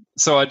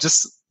 So I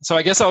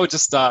guess I would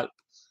just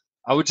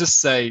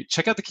say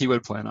check out the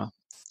keyword planner.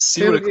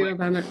 See what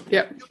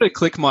a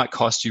click might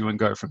cost you and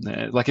go from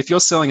there. Like if you're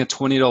selling a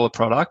 $20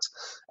 product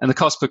and the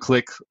cost per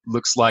click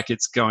looks like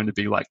it's going to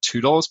be like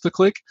 $2 per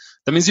click,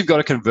 that means you've got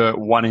to convert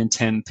 1 in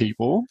 10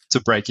 people to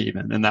break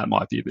even, and that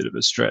might be a bit of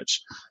a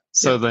stretch.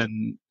 So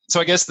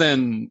I guess I'll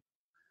end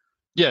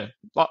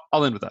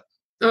with that.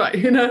 All right,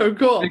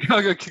 cool.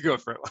 Go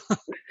for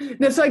it.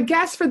 No, so I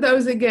guess for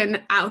those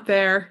again out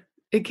there,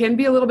 it can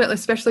be a little bit,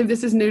 especially if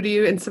this is new to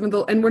you,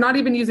 and we're not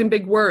even using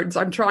big words.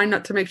 I'm trying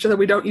not to make sure that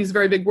we don't use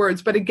very big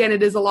words, but again,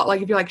 it is a lot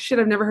like if you're like, shit,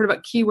 I've never heard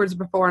about keywords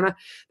before, and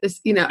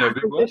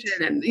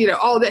acquisition and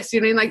all this,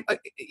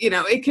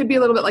 it could be a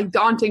little bit like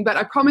daunting, but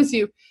I promise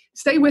you,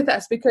 stay with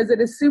us because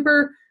it is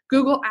super.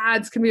 Google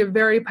Ads can be a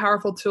very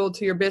powerful tool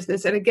to your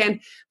business. And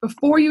again,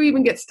 before you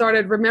even get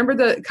started, remember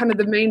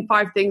the main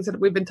 5 things that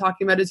we've been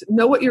talking about is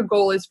know what your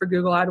goal is for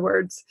Google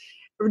AdWords.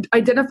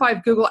 Identify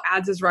if Google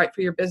Ads is right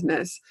for your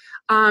business.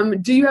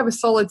 Do you have a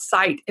solid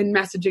site and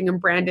messaging and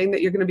branding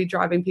that you're going to be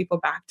driving people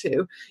back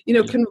to?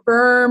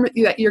 Confirm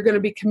that you're going to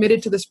be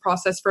committed to this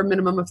process for a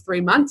minimum of 3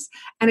 months.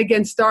 And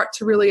again, start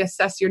to really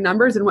assess your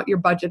numbers and what your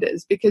budget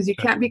is, because you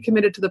can't be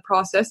committed to the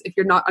process if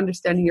you're not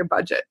understanding your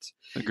budget.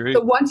 Agreed.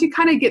 So once you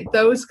kind of get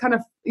those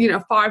 5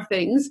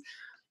 things,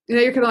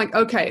 you're kind of like,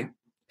 okay,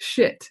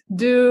 shit,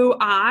 do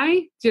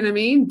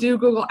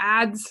Google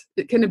Ads,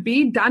 can it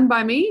be done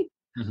by me?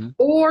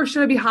 Or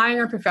should I be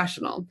hiring a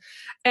professional?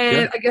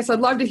 And I guess I'd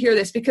love to hear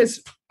this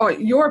because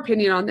your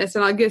opinion on this,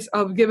 and I guess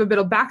I'll give a bit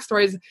of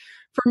backstory. Is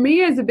for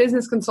me as a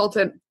business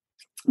consultant,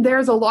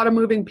 there's a lot of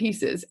moving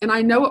pieces, and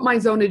I know what my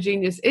zone of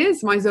genius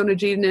is. My zone of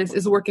genius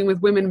is working with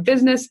women in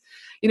business,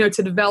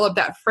 to develop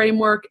that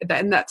framework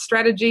and that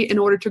strategy in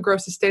order to grow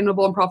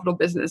sustainable and profitable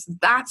business.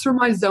 That's where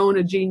my zone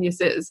of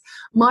genius is.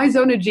 My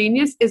zone of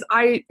genius is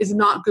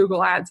not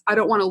Google Ads. I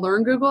don't want to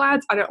learn Google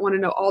Ads. I don't want to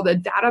know all the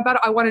data about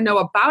it. I want to know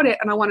about it,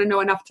 and I want to know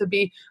enough to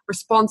be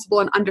responsible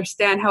and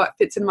understand how it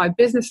fits in my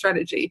business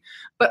strategy.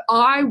 But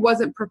I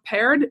wasn't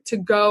prepared to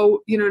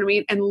go,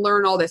 and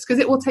learn all this because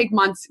it will take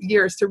months,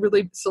 years to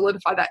really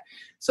solidify that.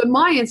 So in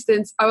my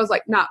instance, I was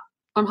like, nah,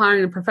 I'm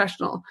hiring a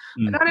professional.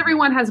 But not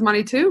everyone has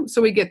money too,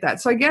 so we get that.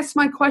 So I guess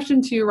my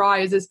question to you,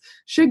 Rai, is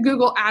should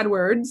Google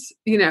AdWords,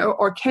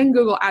 or can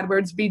Google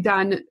AdWords be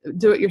done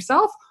do it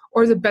yourself,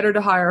 or is it better to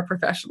hire a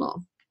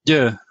professional?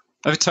 Yeah,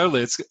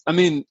 totally. It's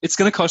going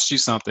to cost you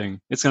something.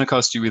 It's going to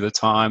cost you either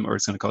time or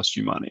it's going to cost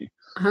you money.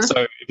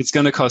 So if it's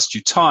going to cost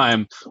you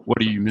time, what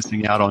are you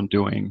missing out on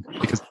doing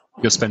because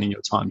you're spending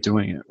your time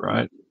doing it,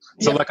 right?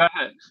 So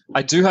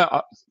I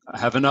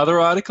have another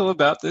article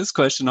about this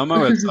question on my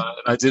website.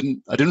 I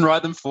didn't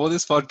write them for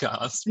this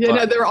podcast. Yeah,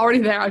 no, they're already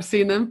there. I've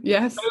seen them.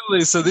 Yes.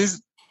 Totally. So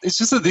it's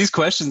just that these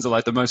questions are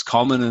like the most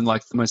common and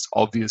like the most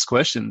obvious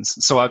questions.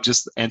 So I've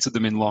just answered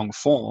them in long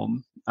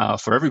form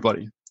for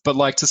everybody. But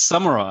like to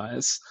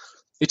summarize,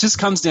 it just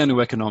comes down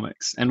to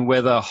economics and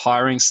whether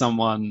hiring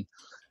someone,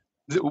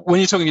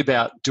 when you're talking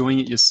about doing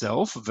it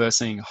yourself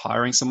versus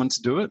hiring someone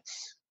to do it.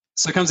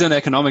 So it comes down to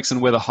economics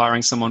and whether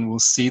hiring someone will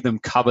see them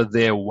cover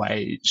their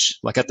wage,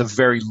 like at the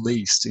very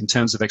least in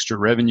terms of extra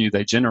revenue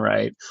they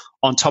generate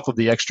on top of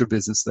the extra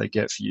business they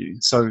get for you.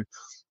 So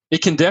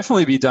it can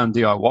definitely be done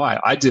DIY.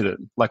 I did it.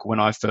 Like when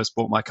I first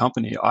bought my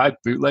company, I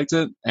bootlegged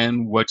it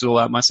and worked it all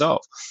out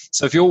myself.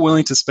 So if you're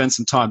willing to spend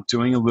some time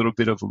doing a little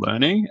bit of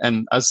learning,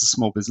 and as a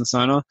small business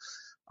owner,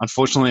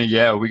 unfortunately,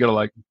 we got to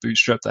like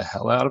bootstrap the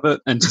hell out of it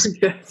and just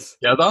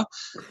together.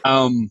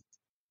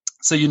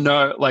 So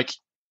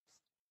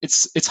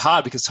it's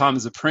hard because time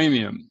is a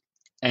premium,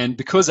 and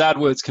because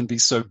AdWords can be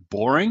so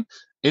boring,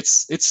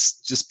 it's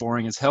just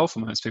boring as hell for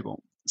most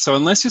people. So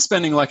unless you're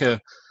spending like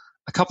a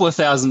couple of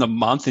 $1,000s a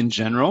month in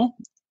general,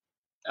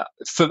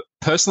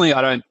 personally,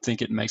 I don't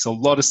think it makes a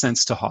lot of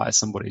sense to hire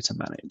somebody to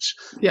manage.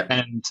 Yeah.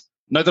 And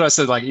note that I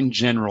said like in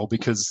general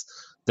because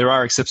there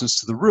are exceptions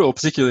to the rule,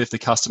 particularly if the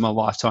customer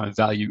lifetime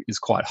value is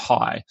quite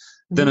high.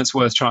 Then it's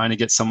worth trying to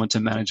get someone to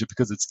manage it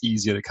because it's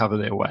easier to cover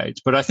their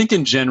wage. But I think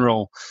in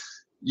general,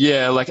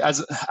 like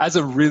as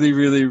a really,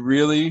 really,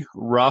 really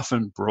rough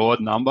and broad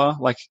number,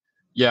 like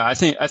Yeah, I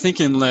think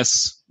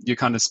unless you're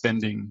kind of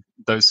spending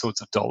those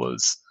sorts of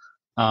dollars,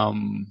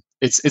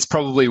 it's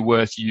probably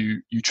worth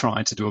you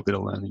trying to do a bit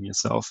of learning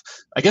yourself.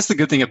 I guess the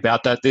good thing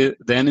about that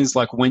then is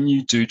like when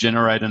you do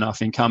generate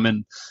enough income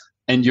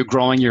and you're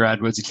growing your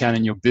AdWords account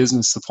in your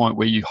business to the point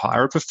where you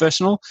hire a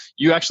professional,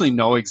 you actually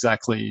know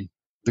exactly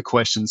the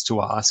questions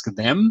to ask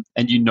them,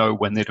 and you know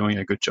when they're doing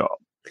a good job.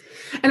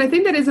 And I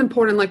think that is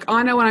important. Like,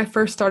 I know when I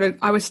first started,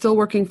 I was still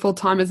working full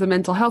time as a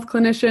mental health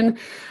clinician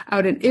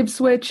out in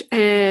Ipswich,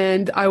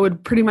 and I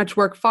would pretty much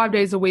work 5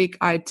 days a week.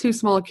 I had 2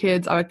 small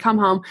kids. I would come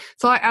home.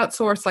 So I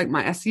outsourced like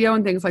my SEO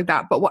and things like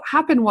that. But what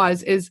happened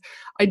is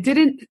I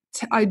didn't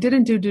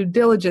do due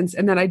diligence,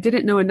 and that I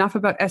didn't know enough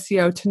about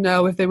SEO to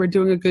know if they were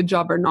doing a good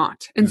job or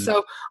not. And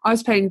so I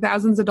was paying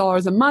thousands of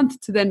dollars a month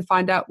to then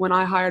find out when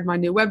I hired my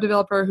new web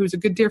developer, who's a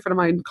good dear friend of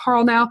mine,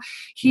 Carl now.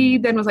 He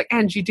then was like,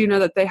 Ange, you do know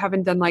that they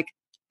haven't done like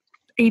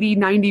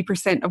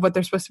 80-90% of what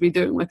they're supposed to be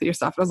doing with your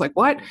stuff. And I was like,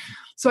 what?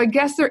 So I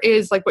guess there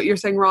is, like what you're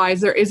saying,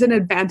 Rise, there is an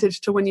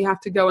advantage to when you have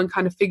to go and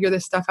kind of figure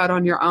this stuff out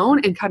on your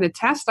own and kind of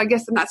test, I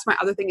guess. And that's my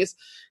other thing is,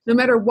 no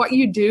matter what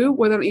you do,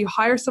 whether you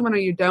hire someone or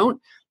you don't,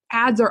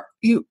 ads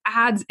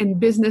in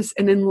business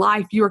and in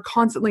life, you are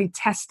constantly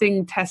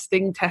testing.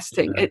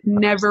 It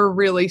never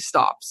really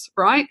stops,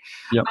 right?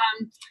 Yep.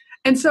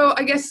 And so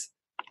I guess,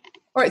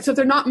 all right, so if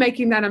they're not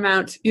making that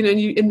amount,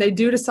 and they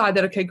do decide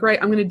that, okay, great,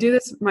 I'm going to do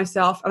this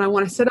myself and I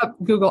want to set up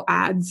Google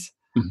Ads.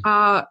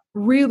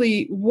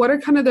 Really, what are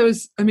kind of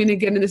those, I mean,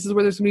 again, and this is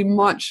where there's going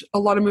to be a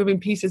lot of moving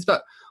pieces,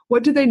 but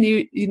what do they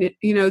need,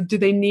 do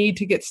they need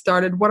to get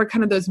started? What are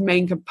kind of those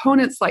main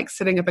components, like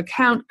setting up an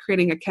account,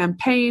 creating a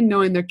campaign,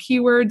 knowing their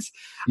keywords?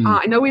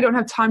 I know we don't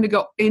have time to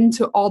go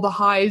into all the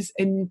highs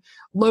and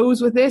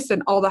lows with this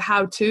and all the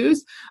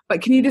how-tos,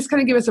 but can you just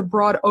kind of give us a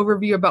broad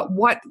overview about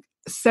what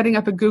setting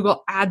up a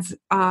Google Ads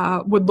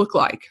would look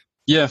like?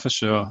 Yeah, for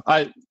sure.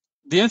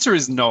 The answer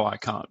is no, I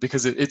can't,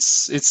 because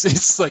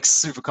it's like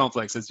super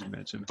complex, as you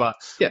mentioned. But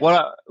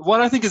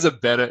what I think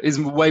is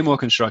way more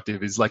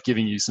constructive is like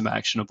giving you some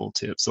actionable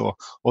tips or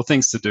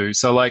things to do.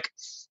 So like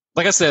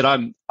I said,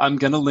 I'm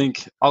gonna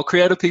link. I'll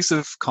create a piece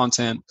of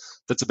content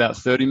that's about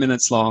 30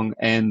 minutes long,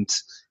 and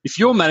if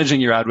you're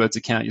managing your AdWords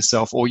account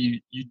yourself, or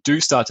you do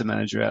start to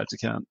manage your ads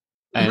account,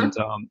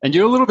 and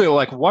you're a little bit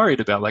like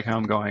worried about like how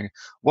I'm going,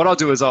 what I'll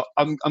do is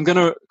I'm going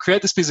to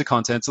create this piece of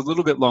content. It's a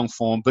little bit long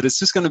form, but it's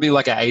just going to be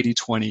like an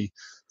 80-20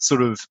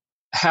 sort of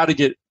how to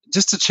get,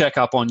 just to check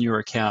up on your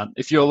account.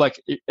 If you're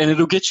like, and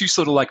it'll get you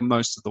sort of like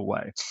most of the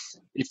way.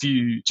 If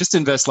you just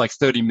invest like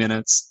 30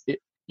 minutes,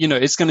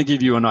 it's going to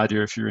give you an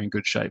idea if you're in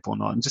good shape or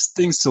not, and just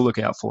things to look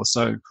out for.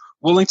 So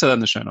we'll link to that in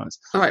the show notes.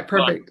 All right,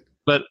 perfect.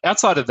 But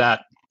outside of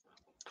that,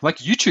 like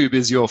YouTube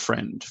is your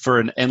friend for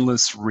an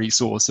endless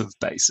resource of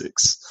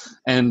basics.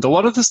 And a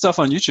lot of the stuff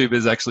on YouTube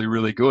is actually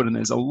really good, and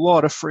there's a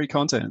lot of free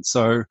content.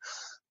 So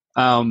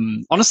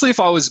honestly, if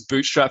I was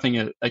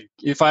bootstrapping it,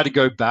 if I had to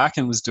go back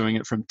and was doing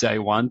it from day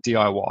one,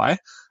 DIY,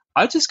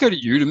 I'd just go to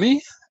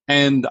Udemy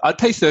and I'd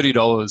pay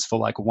 $30 for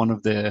like one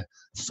of their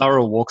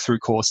thorough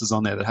walkthrough courses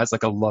on there that has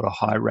like a lot of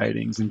high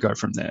ratings and go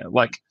from there.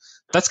 Like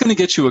that's going to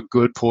get you a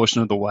good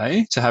portion of the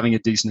way to having a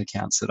decent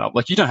account set up.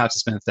 Like you don't have to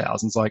spend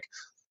thousands. Like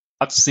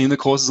I've seen the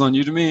courses on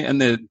Udemy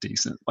and they're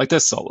decent. Like they're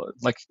solid.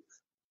 Like,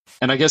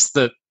 and I guess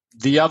that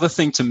the other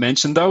thing to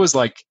mention though is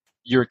like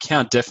your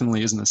account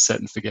definitely isn't a set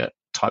and forget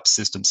type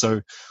system.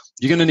 So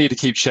you're going to need to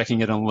keep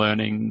checking it and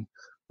learning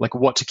like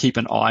what to keep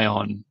an eye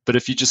on. But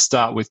if you just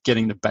start with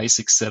getting the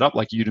basics set up,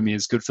 like Udemy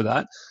is good for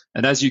that.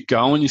 And as you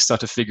go and you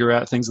start to figure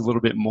out things a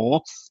little bit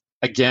more,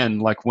 again,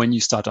 like when you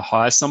start to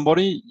hire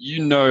somebody,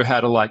 you know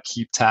how to like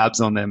keep tabs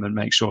on them and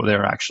make sure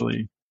they're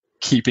actually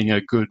keeping a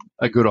good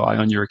eye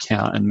on your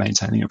account and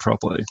maintaining it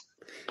properly.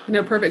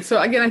 No, perfect.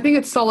 So again, I think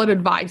it's solid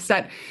advice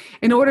that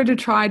in order to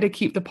try to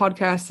keep the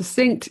podcast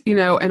succinct,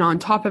 and on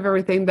top of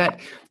everything, that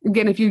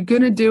again, if you're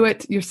going to do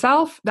it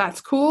yourself, that's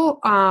cool.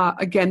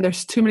 Again,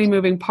 there's too many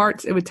moving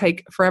parts. It would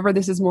take forever.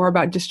 This is more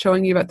about just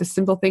showing you about the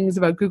simple things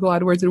about Google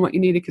AdWords and what you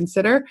need to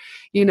consider.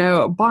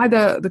 Buy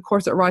the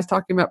course that Rye's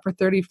talking about for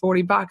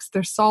 $30-$40.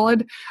 They're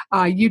solid.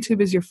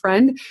 YouTube is your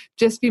friend.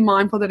 Just be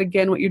mindful that,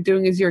 again, what you're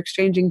doing is you're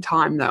exchanging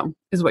time, though,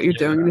 is what you're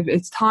doing. And if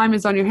it's time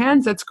is on your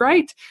hands, that's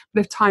great.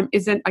 But if time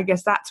isn't, I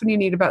guess that's when you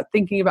need about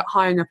thinking about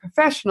hiring a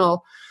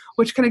professional,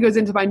 which kind of goes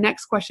into my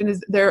next question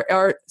is there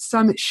are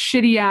some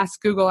shitty ass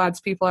Google Ads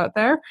people out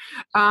there.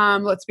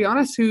 Let's be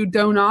honest, who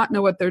do not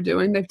know what they're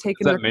doing. They've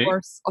taken their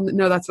course on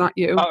no, that's not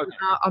you. Oh,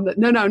 okay.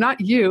 No,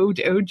 not you.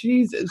 Oh,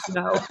 Jesus,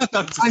 no.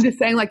 I'm just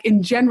saying, like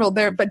in general,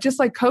 but just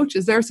like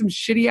coaches, there are some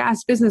shitty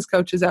ass business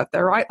coaches out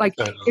there, right? Like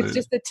it's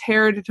just the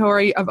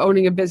territory of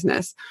owning a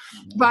business.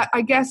 But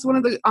I guess one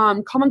of the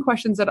common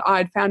questions that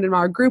I'd found in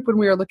our group when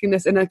we were looking at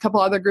this, and a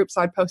couple other groups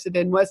I'd posted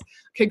in, was,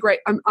 okay, great,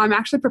 I'm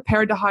actually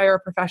prepared to hire a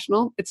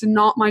professional. It's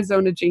not my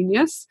zone of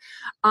genius,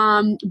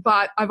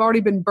 but I've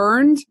already been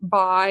burned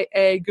by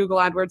a Google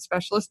AdWords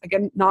specialist.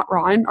 Again, not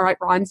Ryan. All right,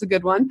 Ryan's a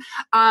good one.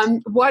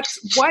 What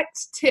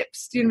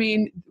tips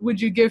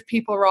would you give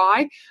people,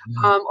 Rye,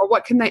 or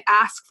what can they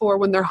ask for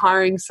when they're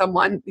hiring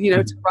someone,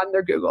 to run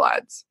their Google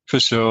Ads? For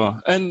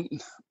sure. And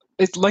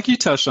it's like you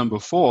touched on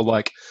before,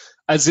 like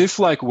as if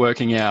like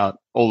working out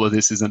all of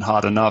this isn't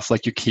hard enough,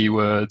 like your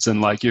keywords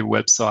and like your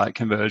website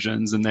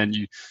conversions, and then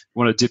you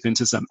want to dip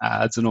into some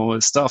ads and all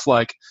this stuff.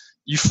 Like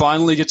you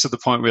finally get to the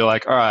point where you're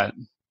like, all right,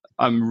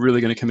 I'm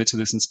really going to commit to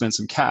this and spend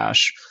some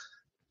cash.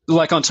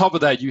 Like on top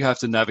of that, you have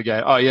to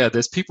navigate, oh yeah,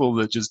 there's people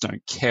that just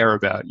don't care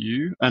about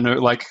you and are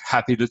like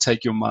happy to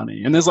take your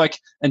money. And there's like,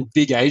 and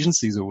big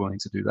agencies are willing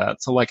to do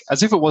that. So like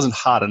as if it wasn't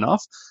hard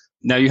enough,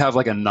 now you have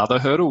like another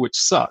hurdle, which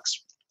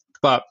sucks.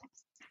 But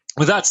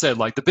with that said,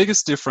 like the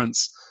biggest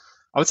difference,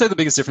 I would say the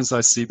biggest difference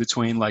I see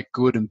between like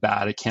good and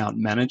bad account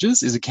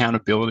managers is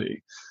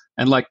accountability.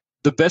 And like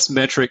the best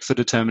metric for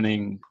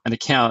determining an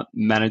account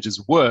manager's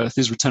worth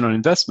is return on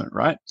investment,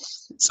 right?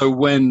 So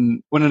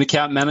when an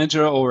account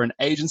manager or an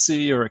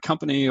agency or a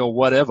company or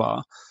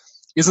whatever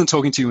isn't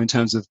talking to you in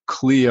terms of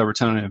clear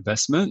return on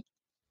investment,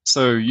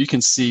 so you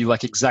can see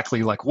like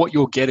exactly like what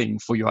you're getting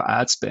for your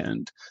ad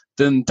spend,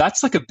 then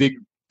that's like a big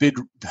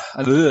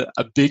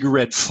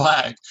red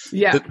flag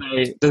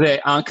that they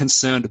aren't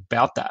concerned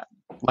about that.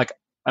 Like,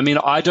 I mean,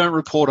 I don't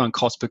report on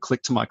cost per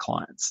click to my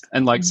clients.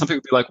 And like some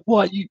people be like,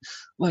 what, you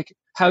like,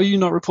 how are you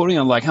not reporting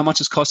on like how much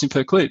is costing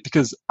per click?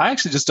 Because I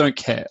actually just don't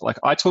care. Like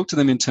I talk to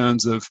them in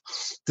terms of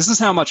this is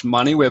how much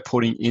money we're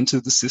putting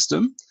into the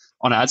system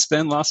on ad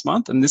spend last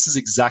month. And this is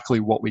exactly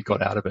what we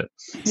got out of it.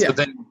 Yeah.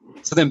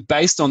 So then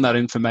based on that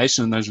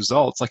information and those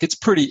results, like it's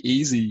pretty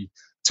easy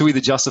to either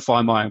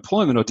justify my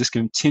employment or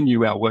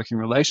discontinue our working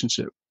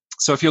relationship.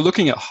 So if you're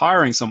looking at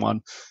hiring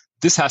someone,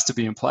 this has to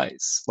be in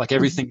place. Like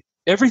everything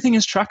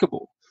is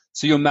trackable.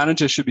 So your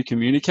manager should be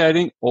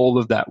communicating all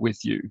of that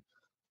with you.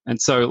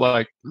 And so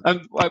like,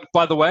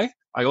 by the way,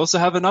 I also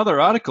have another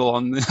article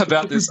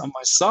about this on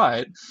my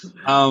site,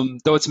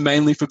 though it's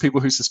mainly for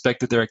people who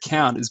suspect that their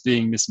account is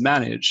being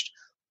mismanaged.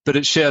 But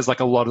it shares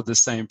like a lot of the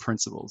same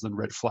principles and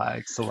red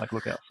flags to like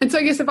look at. And so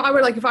I guess if I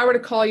were to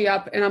call you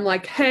up and I'm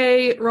like,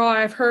 hey, Roy,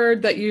 I've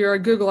heard that you're a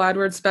Google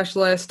AdWords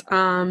specialist.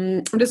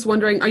 I'm just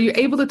wondering, are you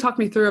able to talk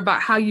me through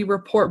about how you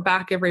report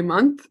back every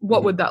month?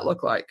 What would that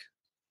look like?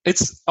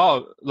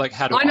 Like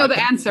how do I know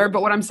the answer,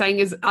 but what I'm saying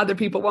is other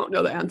people won't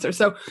know the answer.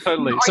 So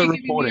totally. Are you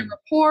giving me a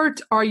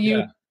report? Are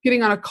you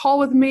getting on a call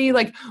with me?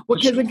 Like,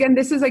 because again,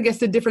 this is, I guess,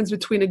 the difference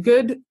between a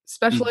good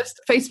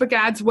specialist, Facebook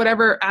ads,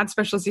 whatever ad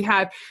specialist you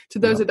have, to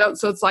those that don't.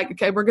 So it's like,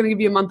 okay, we're going to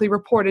give you a monthly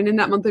report. And in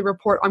that monthly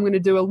report, I'm going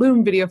to do a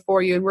Loom video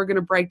for you. And we're going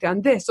to break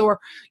down this, or,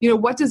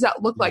 what does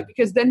that look like?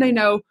 Because then they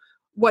know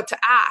what to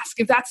ask.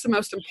 If that's the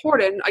most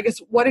important, I guess,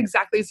 what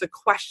exactly is the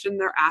question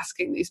they're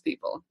asking these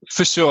people?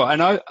 For sure.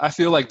 And I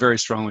feel like very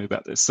strongly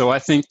about this. So I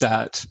think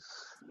that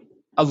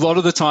a lot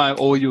of the time,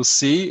 all you'll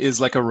see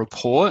is like a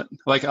report.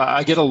 Like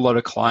I get a lot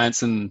of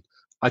clients and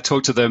I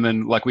talk to them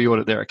and like we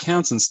audit their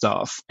accounts and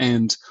stuff.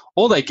 And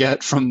all they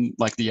get from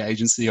like the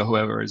agency or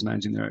whoever is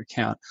managing their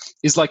account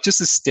is like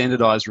just a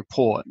standardized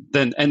report.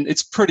 And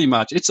it's pretty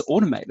much, it's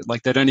automated.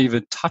 Like they don't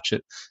even touch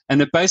it. And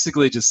it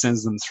basically just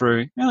sends them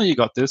through, you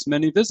got this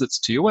many visits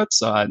to your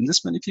website and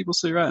this many people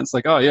see your ad. And it's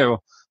like, oh yeah,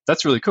 well,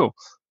 that's really cool.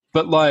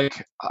 But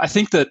like, I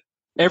think that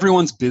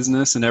everyone's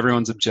business and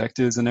everyone's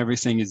objectives and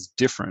everything is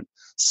different.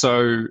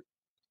 So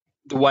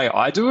the way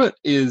I do it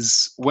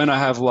is when I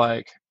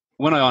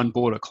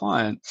onboard a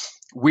client,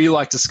 we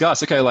like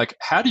discuss, okay, like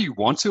how do you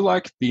want to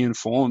like be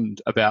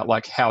informed about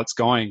like how it's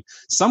going?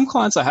 Some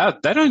clients I have,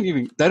 they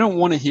don't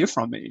want to hear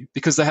from me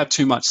because they have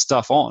too much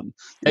stuff on.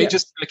 They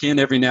just check in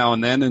every now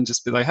and then and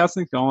just be like, how's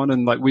things going?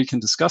 And like we can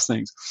discuss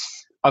things.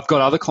 I've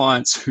got other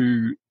clients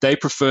who they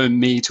prefer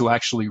me to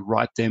actually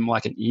write them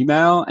like an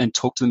email and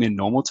talk to them in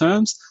normal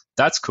terms.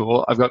 That's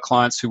cool. I've got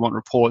clients who want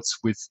reports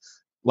with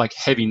like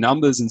heavy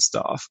numbers and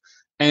stuff.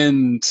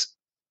 And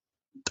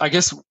I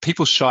guess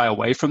people shy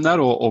away from that,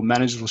 or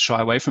managers will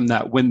shy away from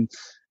that when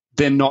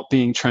they're not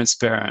being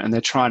transparent and they're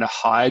trying to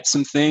hide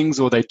some things,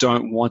 or they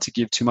don't want to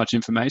give too much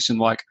information.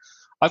 Like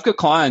I've got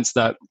clients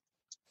that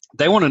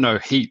they want to know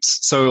heaps.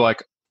 So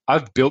like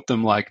I've built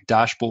them like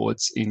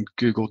dashboards in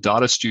Google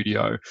Data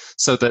Studio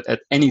so that at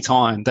any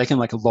time they can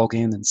like log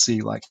in and see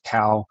like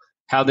how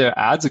their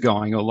ads are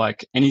going, or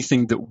like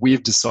anything that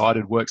we've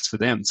decided works for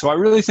them. So I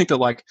really think that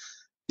like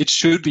it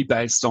should be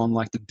based on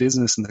like the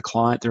business and the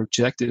client, their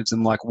objectives,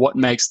 and like what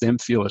makes them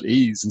feel at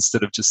ease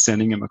instead of just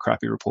sending them a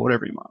crappy report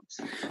every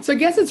month. So I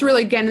guess it's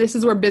really, again, this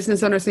is where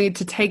business owners need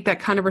to take that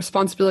kind of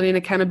responsibility and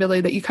accountability,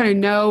 that you kind of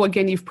know,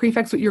 again, you've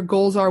prefixed what your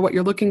goals are, what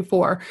you're looking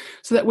for,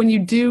 so that when you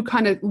do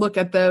kind of look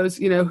at those,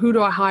 who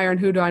do I hire and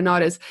who do I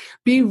not, is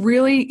be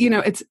really,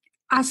 it's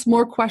ask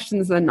more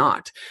questions than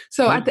not.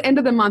 So at the end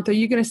of the month, are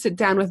you going to sit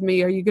down with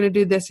me? Are you going to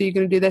do this? Are you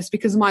going to do this?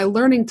 Because my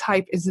learning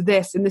type is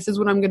this, and this is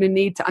what I'm going to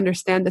need to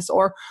understand this.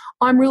 Or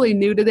I'm really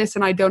new to this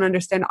and I don't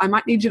understand. I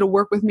might need you to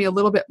work with me a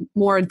little bit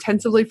more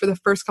intensively for the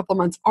first couple of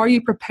months. Are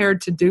you prepared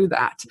to do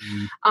that?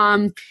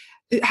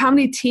 how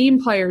many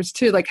team players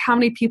too, like how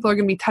many people are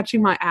going to be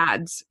touching my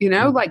ads,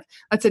 like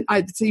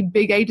I'd see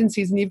big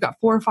agencies and you've got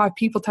 4 or 5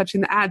 people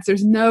touching the ads.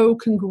 There's no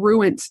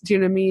congruent, do you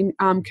know what I mean?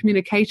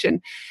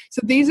 Communication.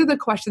 So these are the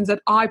questions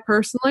that I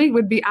personally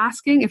would be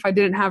asking if I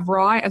didn't have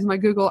Rye as my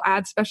Google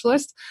ad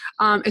specialist,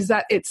 is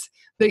that it's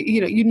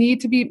you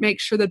need to make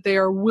sure that they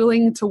are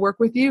willing to work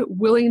with you,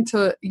 willing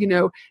to,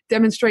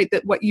 demonstrate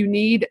that what you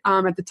need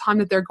at the time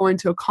that they're going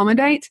to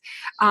accommodate,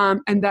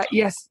 and that,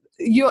 yes,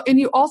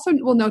 you also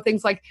will know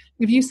things like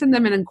if you send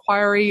them an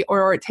inquiry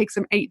or it takes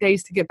them 8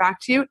 days to get back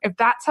to you, if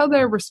that's how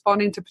they're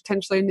responding to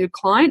potentially a new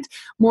client,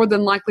 more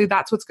than likely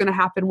that's what's going to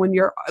happen when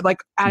you're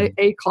like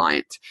a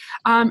client.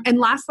 And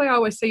lastly, I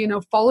always say,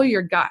 follow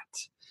your gut.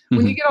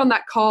 When you get on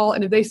that call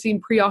and if they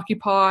seem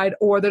preoccupied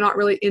or they're not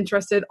really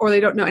interested or they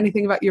don't know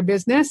anything about your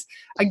business,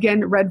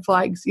 again, red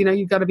flags,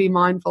 you've got to be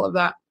mindful of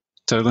that.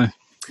 Totally.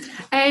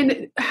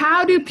 And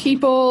how do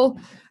people,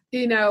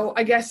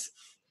 I guess,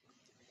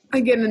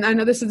 again, and I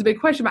know this is a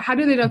big question, but how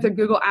do they know if their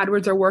Google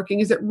AdWords are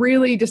working? Is it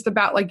really just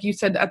about, like you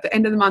said, at the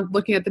end of the month,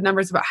 looking at the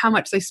numbers about how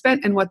much they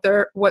spent and what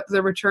their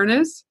return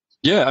is?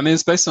 Yeah, I mean,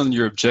 it's based on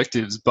your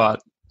objectives,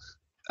 but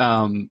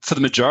for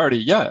the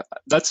majority,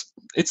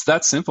 it's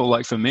that simple.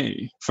 Like for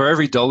me, for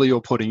every dollar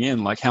you're putting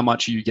in, like how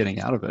much are you getting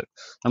out of it?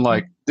 And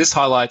like this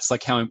highlights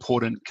like how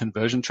important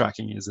conversion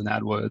tracking is in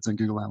AdWords and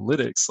Google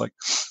Analytics. Like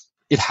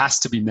it has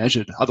to be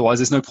measured. Otherwise,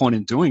 there's no point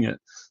in doing it.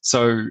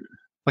 So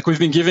like we've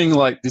been giving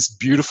like this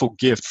beautiful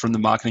gift from the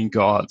marketing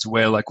gods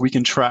where like we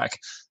can track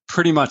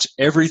pretty much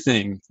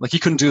everything. Like you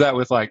couldn't do that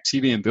with like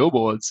TV and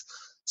billboards.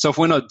 So if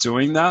we're not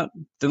doing that,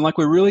 then like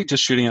we're really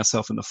just shooting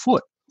ourselves in the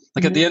foot.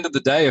 Like at the end of the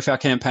day, if our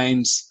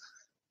campaigns,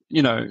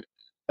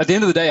 at the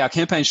end of the day, our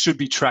campaigns should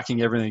be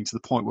tracking everything to the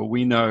point where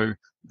we know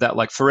that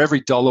like for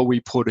every dollar we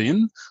put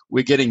in,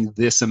 we're getting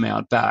this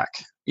amount back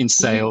in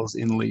sales,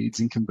 in leads,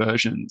 in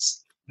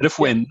conversions. But if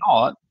we're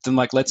not, then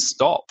like let's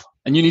stop.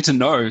 And you need to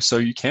know so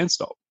you can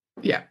stop.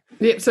 Yeah.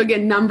 So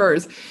again,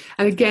 numbers,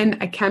 and again,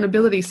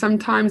 accountability.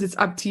 Sometimes it's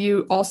up to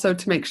you also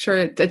to make sure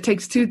it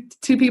takes two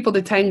people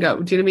to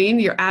tango. Do you know what I mean?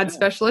 Your ad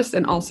specialist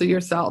and also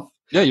yourself.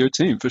 Yeah, your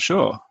team for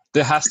sure.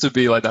 There has to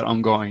be like that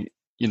ongoing,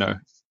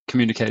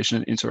 communication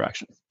and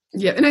interaction.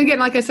 Yeah. And again,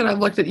 like I said, I've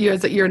looked at you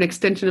as that you're an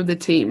extension of the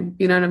team.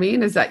 You know what I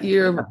mean? Is that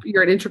you're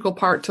an integral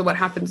part to what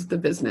happens with the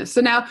business. So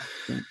now,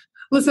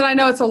 listen, I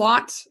know it's a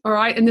lot, all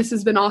right? And this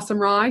has been awesome,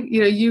 Rye.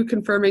 You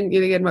confirming,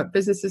 again, what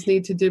businesses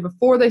need to do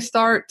before they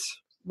start,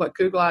 what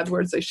Google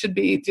AdWords they should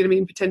be, do you know what I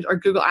mean, potential, or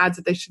Google ads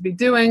that they should be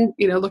doing,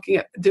 looking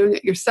at doing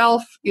it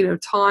yourself,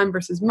 time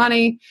versus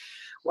money,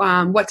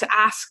 what to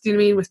ask, do you know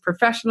what I mean, with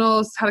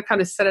professionals, how to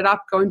kind of set it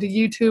up, going to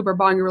YouTube or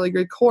buying a really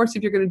good course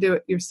if you're going to do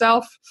it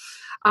yourself.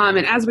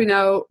 And as we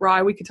know,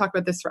 Rye, we could talk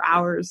about this for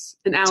hours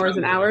and hours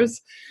and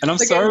hours. And I'm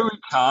sorry we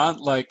can't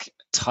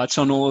touch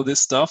on all of this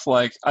stuff.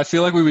 Like, I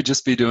feel like we would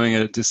just be doing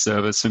a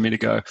disservice for me to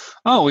go,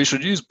 oh, we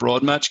should use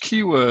broad match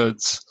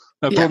keywords,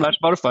 broad match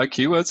modified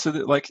keywords for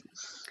the,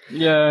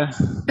 yeah.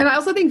 And I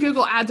also think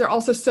Google ads are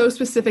also so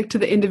specific to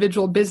the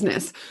individual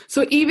business.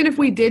 So even if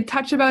we did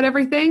touch about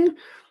everything,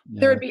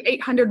 there would be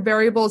 800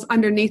 variables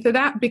underneath of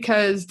that,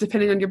 because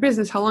depending on your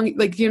business, how long, you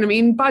know what I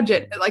mean,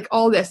 budget,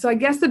 all this. So I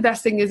guess the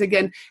best thing is,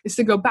 again, is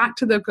to go back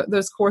to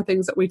those core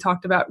things that we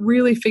talked about,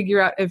 really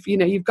figure out if,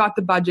 you've got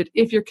the budget,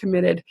 if you're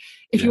committed,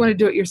 if you want to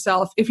do it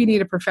yourself, if you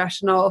need a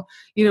professional,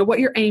 what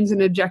your aims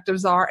and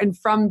objectives are. And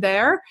from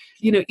there,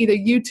 either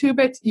YouTube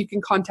it, you can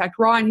contact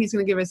Ryan, he's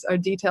going to give us our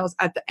details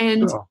at the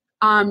end. Sure.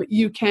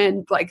 You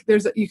can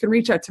you can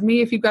reach out to me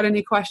if you've got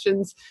any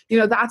questions.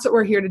 That's what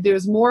we're here to do,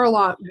 is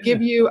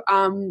give you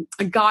a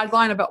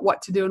guideline about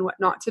what to do and what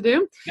not to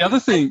do. The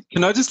other thing,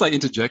 can I just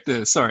interject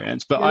there? Sorry,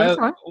 Ange, but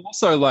I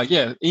also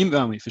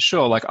email me for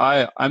sure.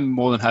 I'm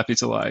more than happy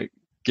to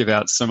give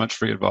out so much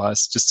free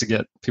advice just to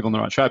get people on the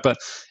right track. But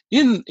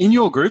in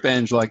your group,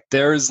 Ange,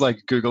 there is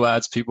Google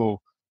Ads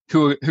people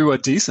who are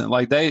decent.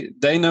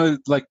 They know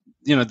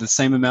the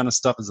same amount of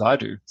stuff as I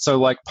do.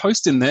 So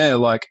post in there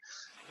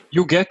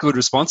you'll get good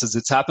responses.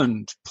 It's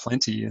happened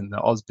plenty in the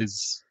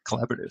AusBiz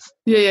collaborative.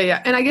 Yeah.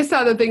 And I guess the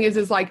other thing is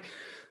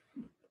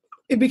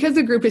because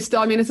the group is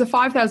still, it's a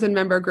 5,000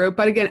 member group,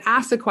 but again,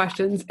 ask the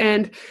questions.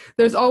 And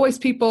there's always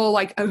people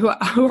who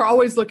are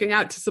always looking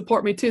out to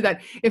support me too,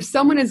 that if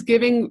someone is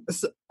giving,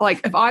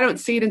 if I don't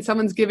see it and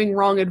someone's giving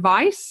wrong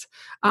advice,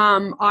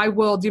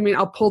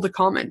 I'll pull the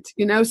comment,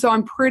 So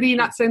I'm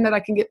not saying that I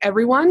can get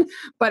everyone,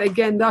 but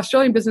again, the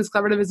Australian Business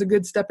Collaborative is a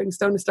good stepping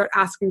stone to start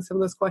asking some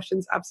of those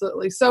questions.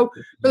 Absolutely. So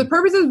for the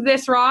purposes of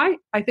this, Rye,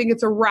 I think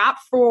it's a wrap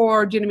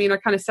for, our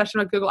kind of session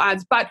on Google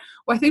Ads, but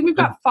I think we've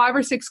got 5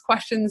 or 6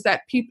 questions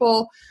that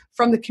people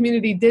from the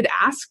community did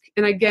ask.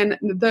 And again,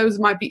 those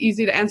might be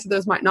easy to answer,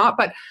 those might not.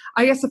 But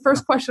I guess the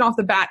first question off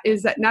the bat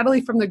is that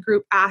Natalie from the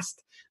group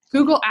asked,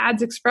 Google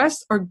Ads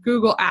Express or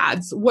Google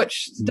Ads?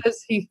 Which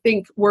does he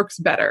think works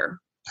better?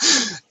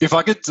 If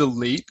I could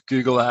delete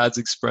Google Ads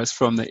Express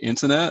from the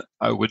internet,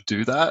 I would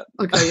do that.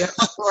 Okay, yeah.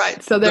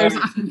 Right. So there's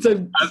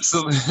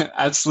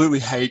absolutely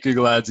hate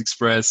Google Ads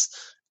Express.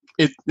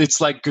 it's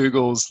like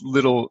Google's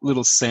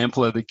little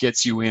sampler that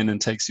gets you in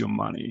and takes your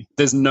money.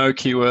 There's no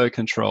keyword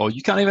control.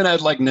 You can't even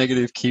add like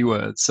negative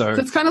keywords. So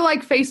it's kind of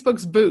like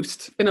Facebook's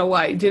Boost in a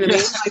way. Do you know what I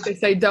mean? Like they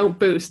say, don't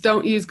boost,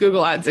 don't use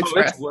Google Ads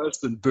Express. It's worse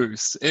than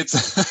Boost.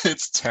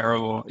 It's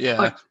terrible. Yeah.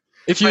 Like,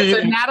 if you,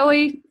 so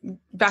Natalie,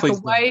 back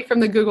away from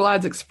the Google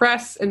Ads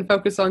Express and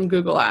focus on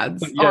Google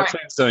Ads. Yeah,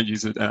 please don't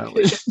use it,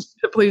 Natalie.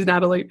 Please,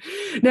 Natalie.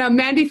 Now,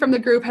 Mandy from the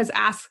group has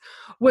asked,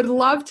 would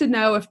love to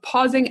know if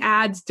pausing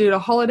ads due to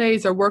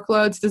holidays or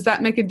workloads, does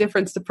that make a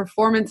difference to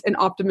performance and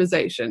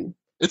optimization?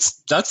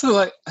 That's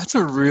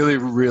a really,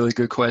 really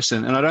good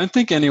question. And I don't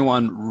think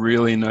anyone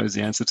really knows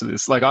the answer to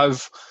this. Like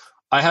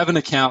I have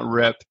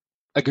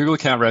a Google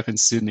account rep in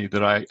Sydney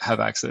that I have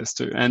access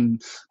to.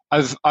 And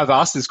I've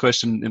asked this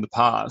question in the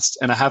past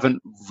and I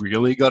haven't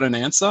really got an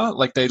answer.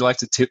 Like they like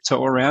to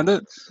tiptoe around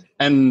it.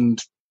 And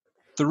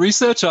the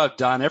research I've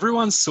done,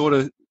 everyone sort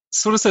of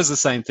says the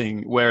same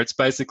thing, where it's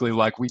basically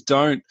like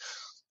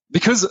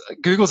because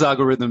Google's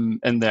algorithm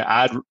and their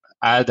ad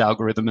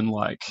algorithm and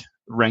like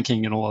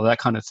ranking and all of that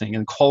kind of thing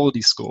and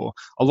quality score,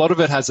 a lot of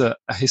it has a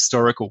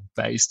historical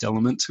based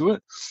element to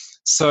it.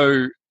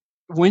 So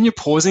when you're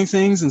pausing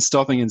things and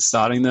stopping and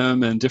starting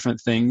them and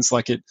different things,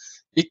 like it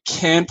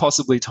can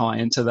possibly tie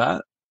into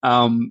that.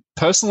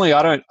 Personally,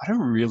 I don't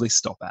really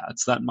stop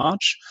ads that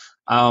much.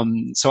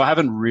 So I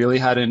haven't really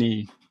had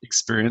any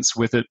experience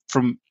with it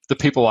from the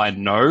people I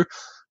know.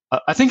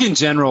 I think in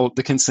general,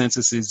 the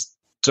consensus is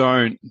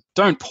don't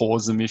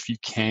pause them if you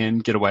can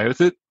get away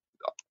with it.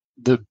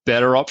 The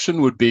better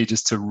option would be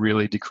just to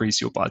really decrease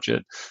your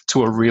budget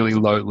to a really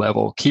low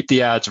level. Keep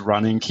the ads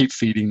running, keep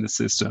feeding the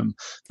system,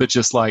 but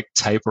just like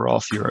taper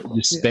off your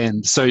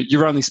spend. So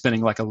you're only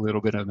spending like a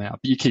little bit of amount,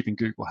 but you're keeping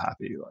Google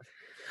happy.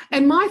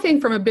 And my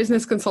thing from a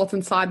business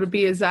consultant side would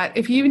be is that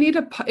if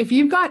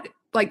you've got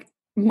like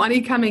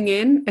money coming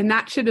in and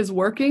that shit is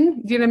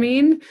working, do you know what I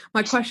mean?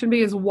 My question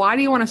is, why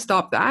do you want to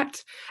stop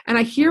that? And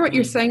I hear what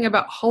you're saying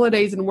about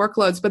holidays and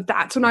workloads, but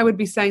that's when I would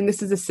be saying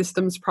this is a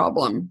systems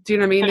problem. Do you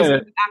know what I mean? This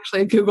is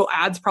actually a Google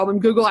Ads problem.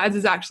 Google Ads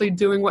is actually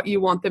doing what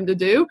you want them to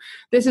do.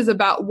 This is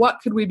about what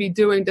could we be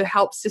doing to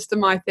help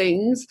systemize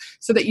things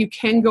so that you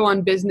can go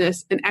on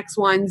business and X,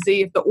 Y, and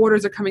Z. If the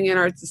orders are coming in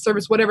or it's a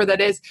service, whatever that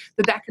is,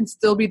 that can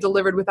still be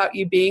delivered without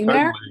you being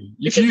there.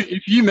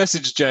 If you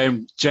message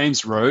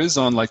James Rose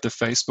on like the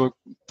Facebook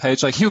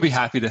page, like he'll be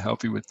happy to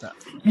help you with that.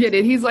 Yeah,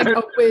 dude, he's like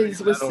a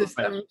whiz with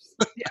systems.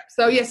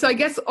 So I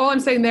guess all I'm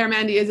saying there,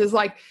 Mandy, is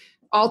like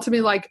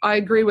ultimately, like I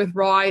agree with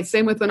Rye.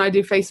 Same with when I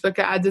do Facebook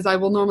ads, is I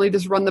will normally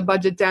just run the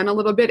budget down a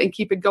little bit and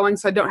keep it going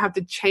so I don't have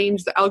to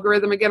change the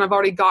algorithm again. I've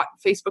already got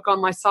Facebook on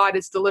my side.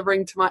 It's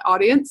delivering to my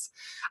audience.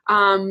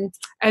 And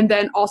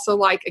then also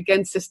like,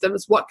 again,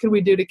 systems, what can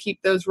we do to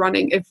keep those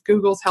running if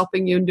Google's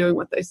helping you and doing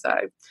what they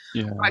say?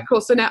 Yeah. All right,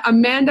 cool. So now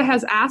Amanda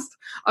has asked,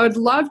 I would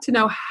love to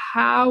know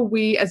how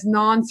we as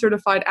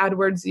non-certified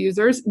AdWords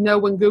users know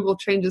when Google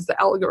changes the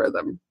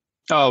algorithm.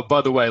 Oh,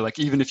 by the way, like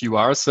even if you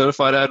are a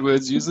certified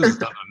AdWords user, it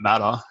doesn't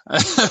matter.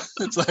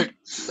 It's like,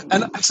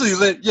 and actually,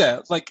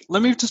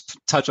 let me just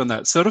touch on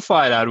that.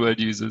 Certified AdWords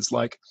users,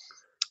 like,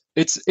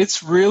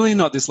 it's really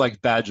not this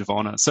like badge of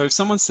honor. So if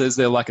someone says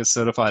they're like a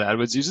certified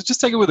AdWords user, just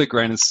take it with a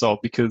grain of salt,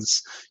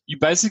 because you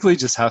basically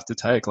just have to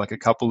take like a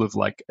couple of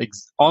like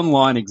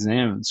online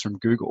exams from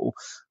Google.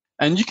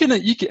 And you can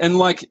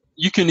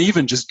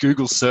even just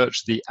Google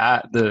search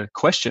the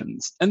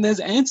questions and there's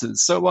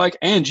answers. So like,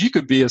 and you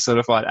could be a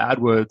certified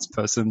AdWords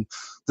person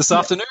this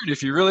afternoon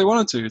if you really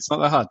wanted to. It's not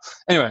that hard.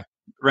 Anyway,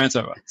 rant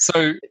over.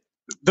 So,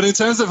 but in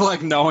terms of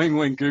like knowing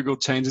when Google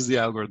changes the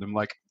algorithm,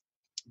 like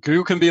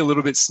Google can be a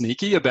little bit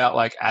sneaky about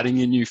like adding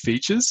in new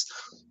features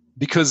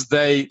because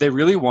they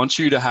really want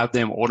you to have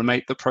them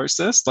automate the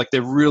process. Like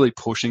they're really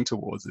pushing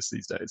towards this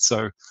these days.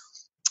 So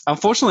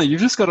unfortunately,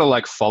 you've just got to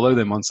like follow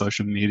them on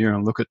social media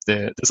and look at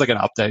there's like an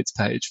updates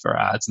page for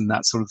ads and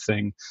that sort of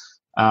thing.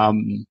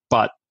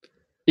 But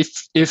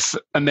if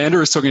Amanda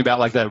is talking about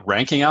like that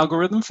ranking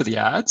algorithm for the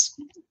ads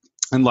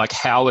and like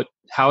how it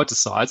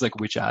decides like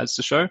which ads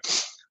to show,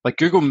 like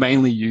Google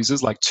mainly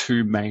uses like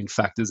two main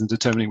factors in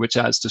determining which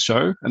ads to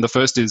show. And the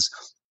first is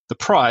the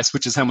price,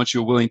 which is how much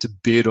you're willing to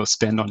bid or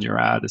spend on your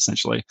ad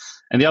essentially.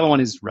 And the other one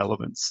is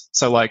relevance.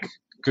 So like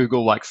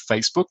Google, like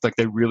Facebook, like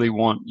they really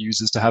want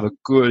users to have a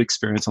good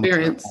experience on the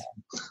platform.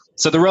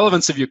 So the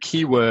relevance of your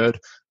keyword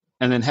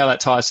and then how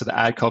that ties to the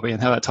ad copy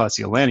and how that ties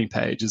to your landing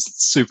page is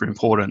super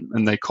important.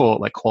 And they call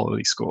it like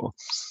quality score.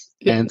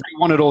 Yeah. And they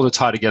want it all to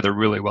tie together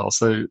really well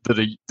so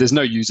that there's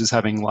no users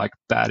having like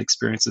bad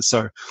experiences.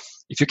 So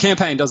if your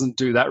campaign doesn't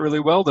do that really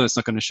well, then it's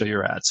not going to show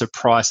your ad. So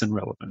price and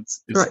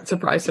relevance. Right, so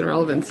price and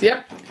relevance,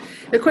 yep.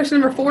 The question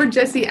number 4,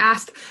 Jesse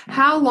asked,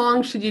 how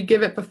long should you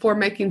give it before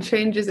making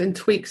changes and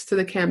tweaks to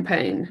the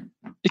campaign?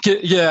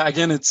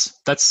 Again,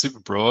 that's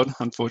super broad,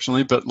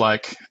 unfortunately, but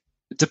like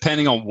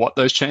depending on what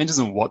those changes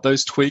and what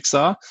those tweaks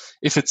are,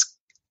 a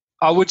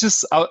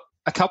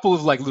couple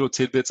of like little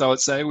tidbits I would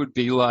say would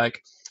be like,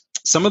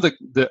 some of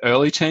the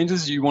early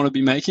changes you want to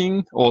be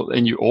making,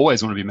 and you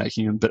always want to be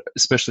making them, but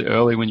especially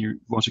early when you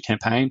launch a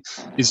campaign,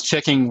 is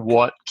checking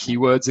what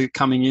keywords are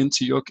coming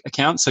into your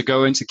account. So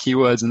go into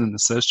keywords and then the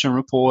search term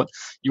report.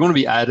 You want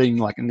to be adding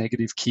like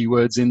negative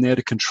keywords in there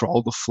to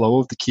control the flow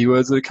of the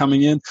keywords that are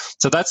coming in.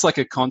 So that's like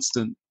a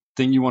constant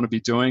thing you want to be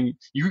doing.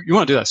 You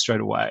want to do that straight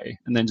away,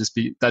 and then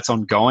that's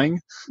ongoing.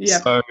 Yeah.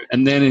 So,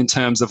 and then in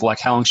terms of like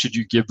how long should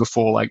you give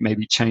before like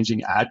maybe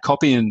changing ad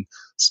copy and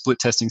split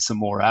testing some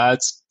more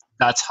ads,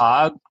 that's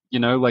hard.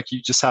 Like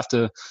you just have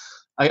to,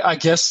 I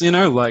guess,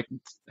 like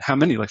how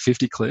many, like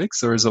 50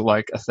 clicks, or is it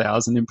like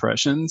 1,000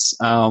 impressions?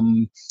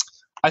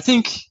 I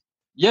think,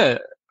 yeah.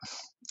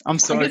 I'm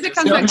sorry.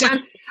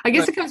 I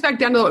guess it comes back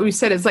down to what we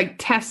said. It's like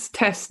test,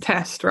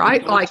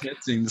 right? Like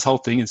testing. This whole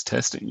thing is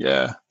testing.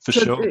 Yeah, for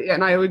sure.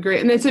 And I would agree.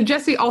 And then so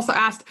Jesse also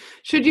asked,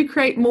 should you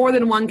create more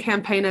than one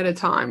campaign at a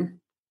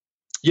time?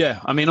 Yeah,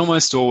 I mean,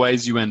 almost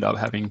always you end up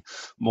having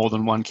more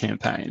than one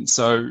campaign.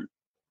 So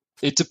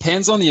it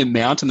depends on the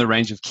amount and the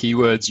range of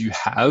keywords you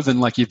have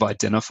and like you've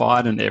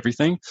identified and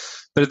everything.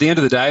 But at the end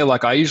of the day,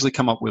 like I usually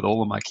come up with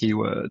all of my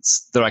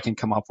keywords that I can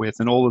come up with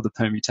and all of the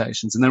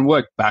permutations, and then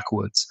work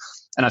backwards.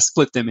 And I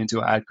split them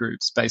into ad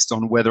groups based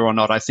on whether or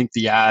not I think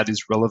the ad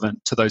is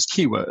relevant to those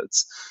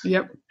keywords.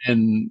 Yep.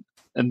 And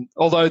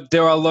although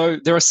there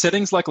are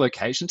settings like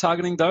location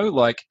targeting though,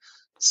 like,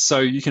 so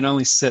you can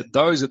only set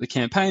those at the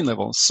campaign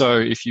level. So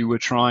if you were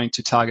trying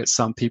to target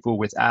some people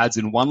with ads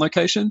in one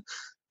location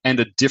and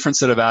a different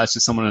set of ads to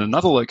someone in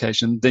another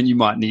location, then you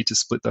might need to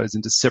split those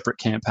into separate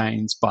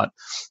campaigns. But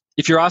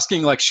if you're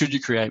asking like, should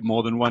you create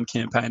more than one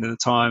campaign at a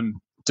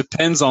time,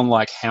 depends on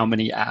like how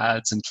many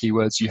ads and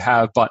keywords you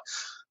have. But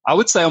I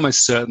would say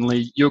almost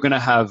certainly you're going to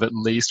have at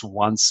least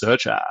one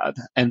search ad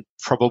and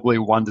probably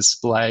one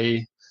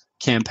display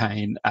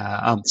campaign.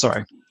 One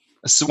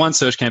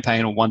search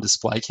campaign or one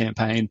display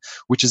campaign,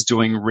 which is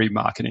doing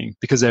remarketing,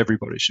 because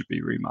everybody should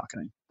be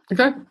remarketing.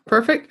 Okay,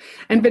 perfect.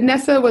 And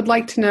Vanessa would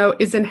like to know,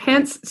 is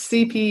enhanced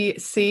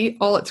CPC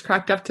all it's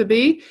cracked up to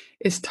be?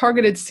 Is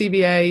targeted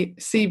CPA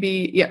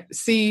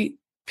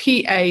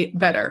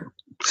better?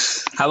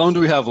 How long do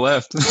we have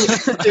left?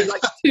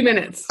 Like 2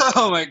 minutes.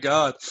 Oh my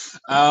God.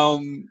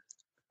 All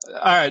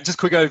right, just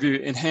quick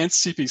overview.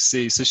 Enhanced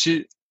CPC. So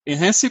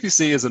enhanced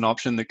CPC is an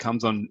option that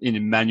comes on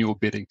in manual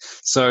bidding.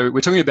 So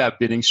we're talking about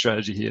bidding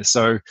strategy here.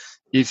 So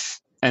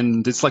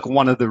and it's like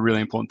one of the really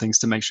important things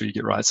to make sure you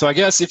get right. So I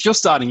guess if you're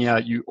starting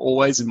out, you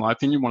always, in my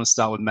opinion, want to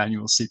start with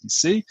manual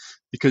CPC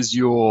because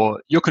you're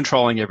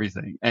controlling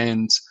everything.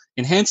 And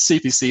enhanced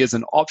CPC is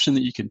an option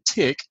that you can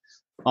tick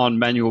on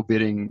manual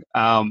bidding.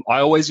 I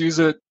always use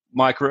it.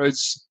 Mike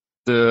Rhodes,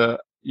 the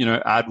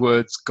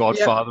AdWords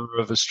godfather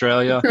of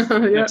Australia.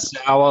 Yep.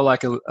 Sauer,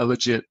 like a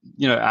legit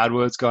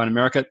AdWords guy in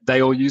America.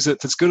 They all use it.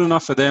 If it's good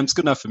enough for them, it's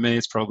good enough for me.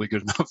 It's probably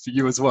good enough for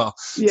you as well.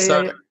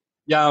 I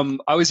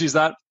always use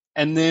that.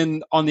 And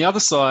then on the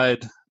other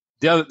side,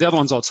 the other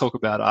ones I'll talk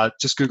about are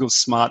just Google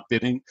Smart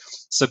Bidding.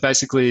 So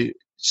basically,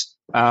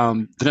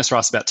 Vanessa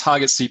asked about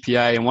target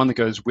CPA, and one that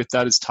goes with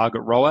that is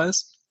target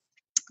ROAS.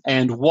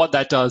 And what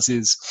that does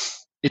is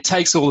it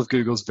takes all of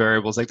Google's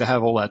variables, like they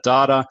have all that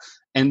data,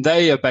 and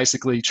they are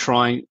basically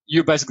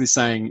you're basically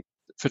saying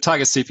for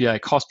target CPA,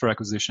 cost per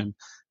acquisition,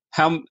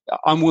 I'm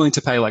willing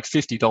to pay like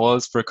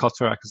 $50 for a cost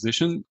per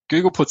acquisition.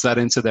 Google puts that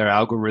into their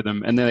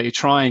algorithm, and they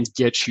try and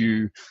get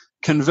you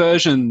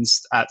conversions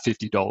at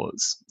 $50.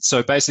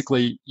 So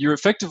basically, you're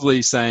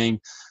effectively saying,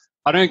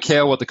 I don't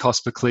care what the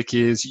cost per click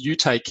is. You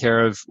take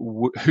care of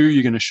who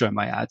you're going to show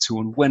my ad to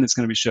and when it's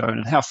going to be shown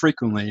and how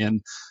frequently.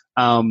 And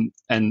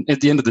at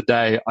the end of the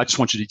day, I just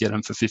want you to get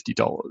them for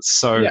 $50.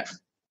 So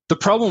the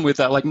problem with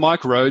that, like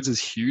Mike Rhodes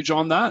is huge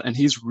on that, and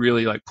he's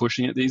really like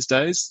pushing it these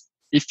days.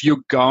 If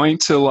you're going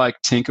to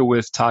like tinker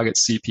with target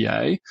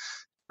CPA,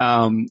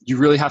 you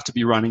really have to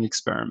be running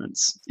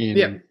experiments.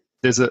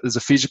 There's a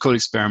feature called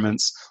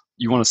experiments.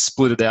 You want to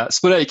split out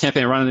your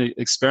campaign, run an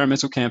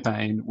experimental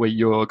campaign where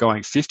you're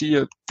going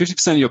 50%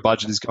 of your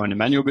budget is going to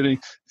manual bidding,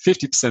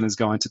 50% is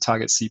going to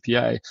target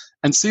CPA,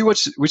 and see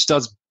which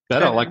does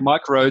better. Like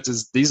Mike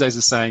Rhodes these days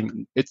is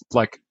saying it's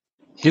like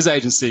his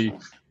agency,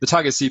 the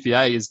target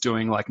CPA is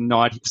doing like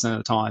 90% of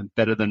the time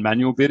better than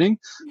manual bidding.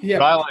 Yeah.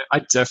 But I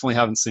definitely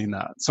haven't seen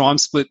that. So I'm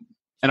split,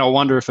 and I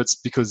wonder if it's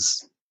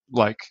because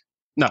I'm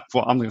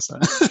going to say.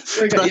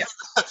 Okay,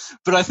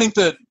 but I think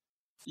that.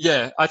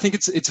 Yeah, I think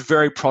it's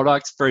very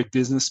product, very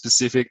business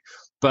specific.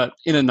 But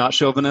in a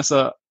nutshell,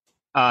 Vanessa,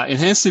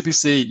 enhanced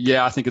CPC,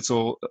 I think it's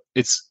all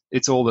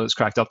that it's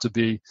cracked up to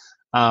be.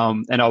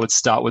 And I would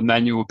start with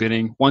manual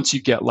bidding. Once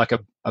you get like a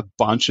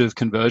bunch of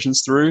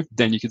conversions through,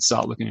 then you could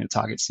start looking at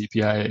target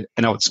CPA,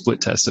 and I would split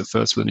test it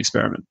first with an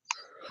experiment.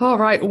 All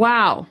right.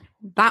 Wow.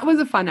 That was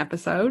a fun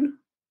episode.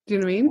 Do you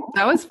know what I mean?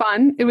 That was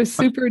fun. It was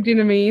super, do you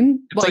know what I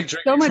mean? It's like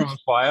drinking from a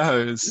fire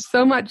hose.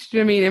 So much, do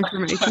you know what I mean,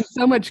 information,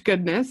 so much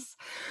goodness.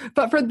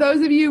 But for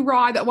those of you,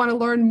 Rod, that want to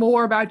learn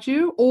more about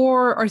you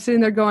or are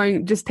sitting there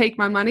going, just take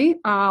my money,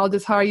 I'll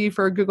just hire you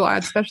for a Google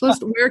Ads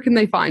specialist, where can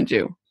they find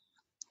you?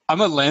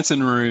 I'm at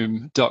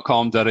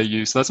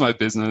lanternroom.com.au, so that's my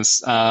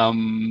business.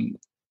 I'm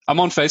I'm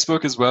on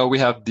Facebook as well. We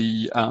have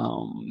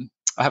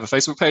I have a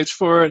Facebook page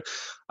for it.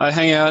 I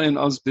hang out in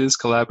AusBiz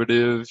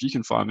Collaborative. You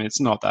can find me.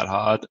 It's not that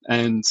hard.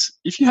 And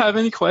if you have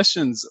any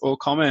questions or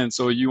comments,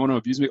 or you want to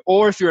abuse me,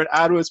 or if you're an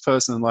AdWords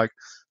person,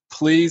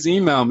 please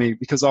email me,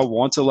 because I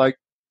want to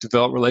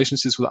develop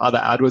relationships with other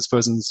AdWords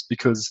persons,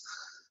 because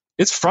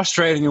it's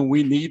frustrating and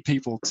we need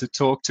people to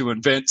talk to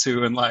and vent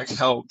to and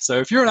help. So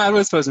if you're an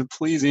AdWords person,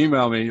 please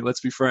email me.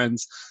 Let's be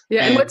friends.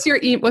 Yeah. And what's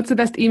the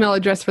best email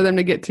address for them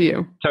to get to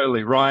you?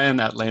 Totally.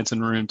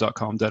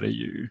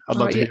 Ryan@lanternroom.com.au. I'd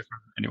love to hear from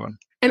anyone.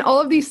 And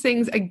all of these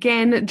things,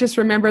 again, just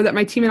remember that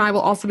my team and I will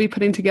also be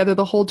putting together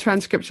the whole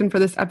transcription for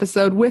this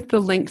episode with the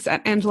links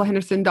at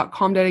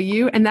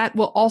angelahenderson.com.au. And that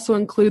will also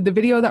include the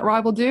video that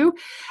Ryan will do.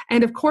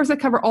 And of course, I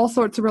cover all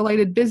sorts of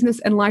related business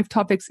and life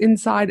topics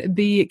inside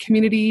the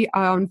community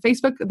on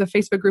Facebook. The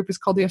Facebook group is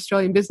called the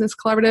Australian Business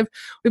Collaborative.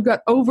 We've got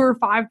over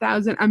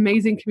 5,000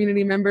 amazing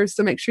community members.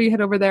 So make sure you head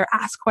over there,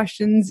 ask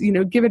questions,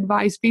 give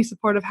advice, be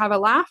supportive, have a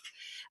laugh.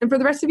 And for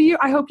the rest of you,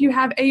 I hope you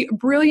have a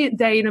brilliant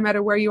day no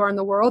matter where you are in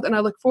the world. And I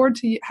look forward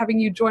to having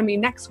you join me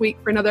next week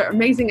for another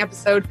amazing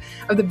episode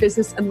of the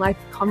Business and Life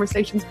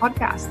Conversations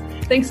podcast.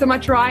 Thanks so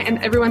much, Rye, and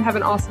everyone have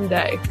an awesome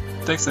day.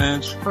 Thanks,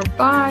 Ange.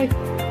 Bye.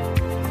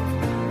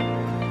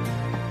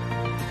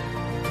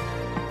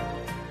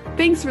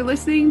 Thanks for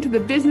listening to the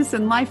Business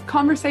and Life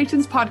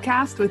Conversations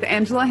podcast with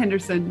Angela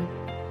Henderson.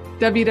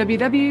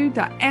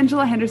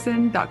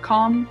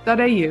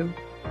 www.angelahenderson.com.au